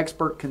our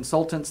expert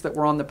consultants that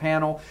were on the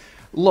panel.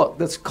 Look,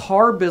 this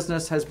car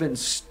business has been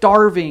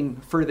starving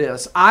for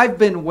this. I've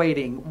been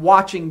waiting,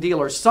 watching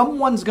dealers.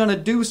 Someone's going to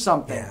do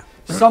something. Yeah.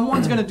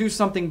 Someone's going to do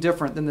something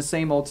different than the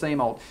same old,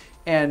 same old.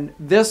 And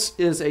this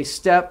is a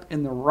step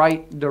in the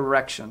right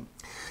direction.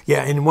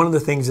 Yeah, and one of the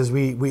things is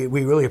we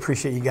really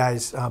appreciate you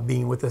guys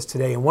being with us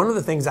today. And one of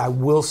the things I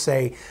will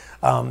say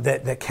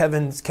that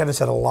Kevin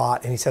said a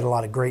lot, and he said a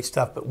lot of great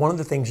stuff, but one of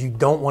the things you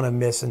don't want to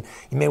miss, and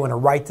you may want to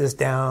write this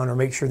down or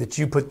make sure that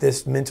you put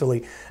this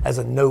mentally as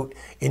a note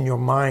in your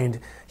mind.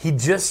 He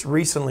just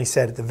recently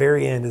said at the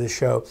very end of the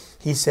show,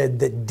 he said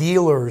that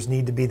dealers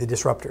need to be the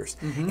disruptors.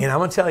 And I'm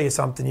going to tell you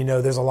something,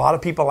 there's a lot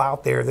of people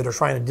out there that are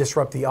trying to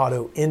disrupt the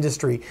auto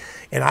industry.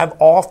 And I've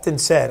often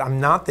said, I'm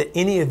not that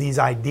any of these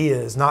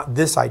ideas, not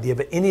this idea,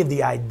 but any of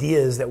the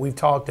ideas that we've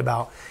talked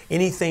about,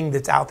 anything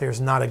that's out there is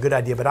not a good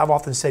idea. But I've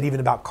often said, even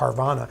about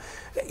Carvana,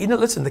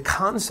 listen, the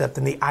concept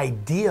and the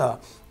idea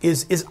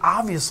is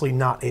obviously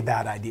not a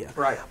bad idea.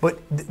 Right. But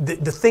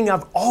the thing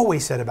I've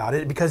always said about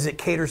it, because it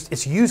caters,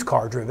 it's used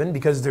car driven,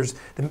 because there's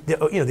the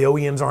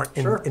OEMs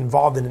aren't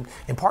involved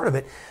in part of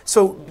it.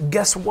 So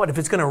guess what? If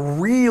it's going to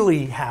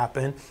really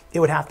happen, it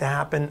would have to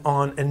happen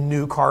on a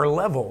new car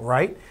level,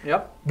 right?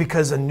 Yep.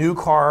 Because a new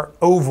car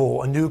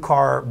oval, a new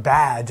car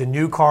badge, a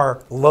new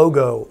car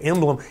logo,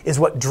 emblem is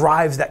what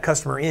drives that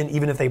customer in,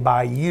 even if they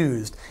buy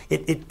used.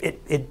 It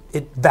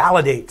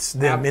validates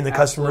them in the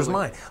customer's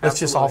mind. Let's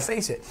just all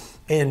face it.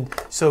 And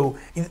so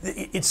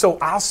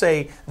I'll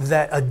say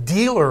that a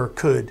dealer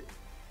could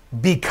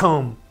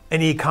become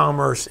an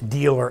e-commerce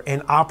dealer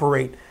and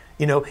operate,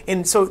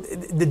 and so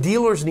the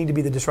dealers need to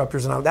be the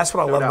disruptors. And that's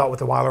what I love about what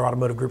the Weiler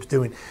Automotive Group's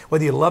doing.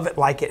 Whether you love it,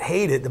 like it,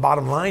 hate it, the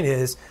bottom line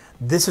is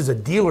this is a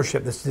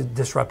dealership that's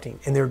disrupting,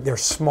 and they're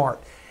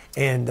smart.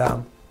 And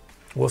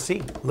we'll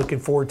see. Looking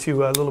forward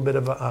to a little bit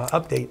of an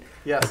update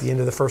at the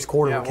end of the first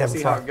quarter with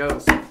Kevin Fry. We'll see how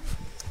it goes.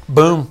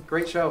 Boom.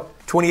 Great show.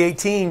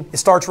 2018, it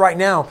starts right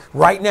now.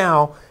 Right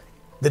now,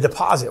 the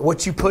deposit,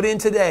 what you put in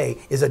today,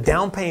 is a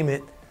down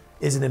payment,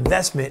 is an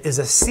investment, is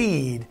a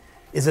seed,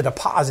 is a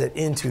deposit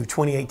into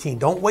 2018.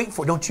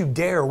 Don't you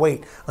dare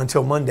wait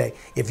until Monday.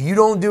 If you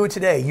don't do it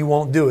today, you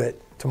won't do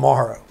it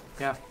tomorrow.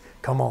 Yeah.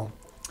 Come on.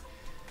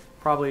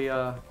 Probably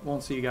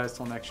won't see you guys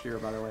till next year,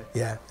 by the way.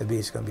 Yeah,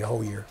 it's going to be a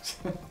whole year.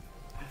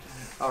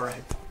 All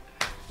right.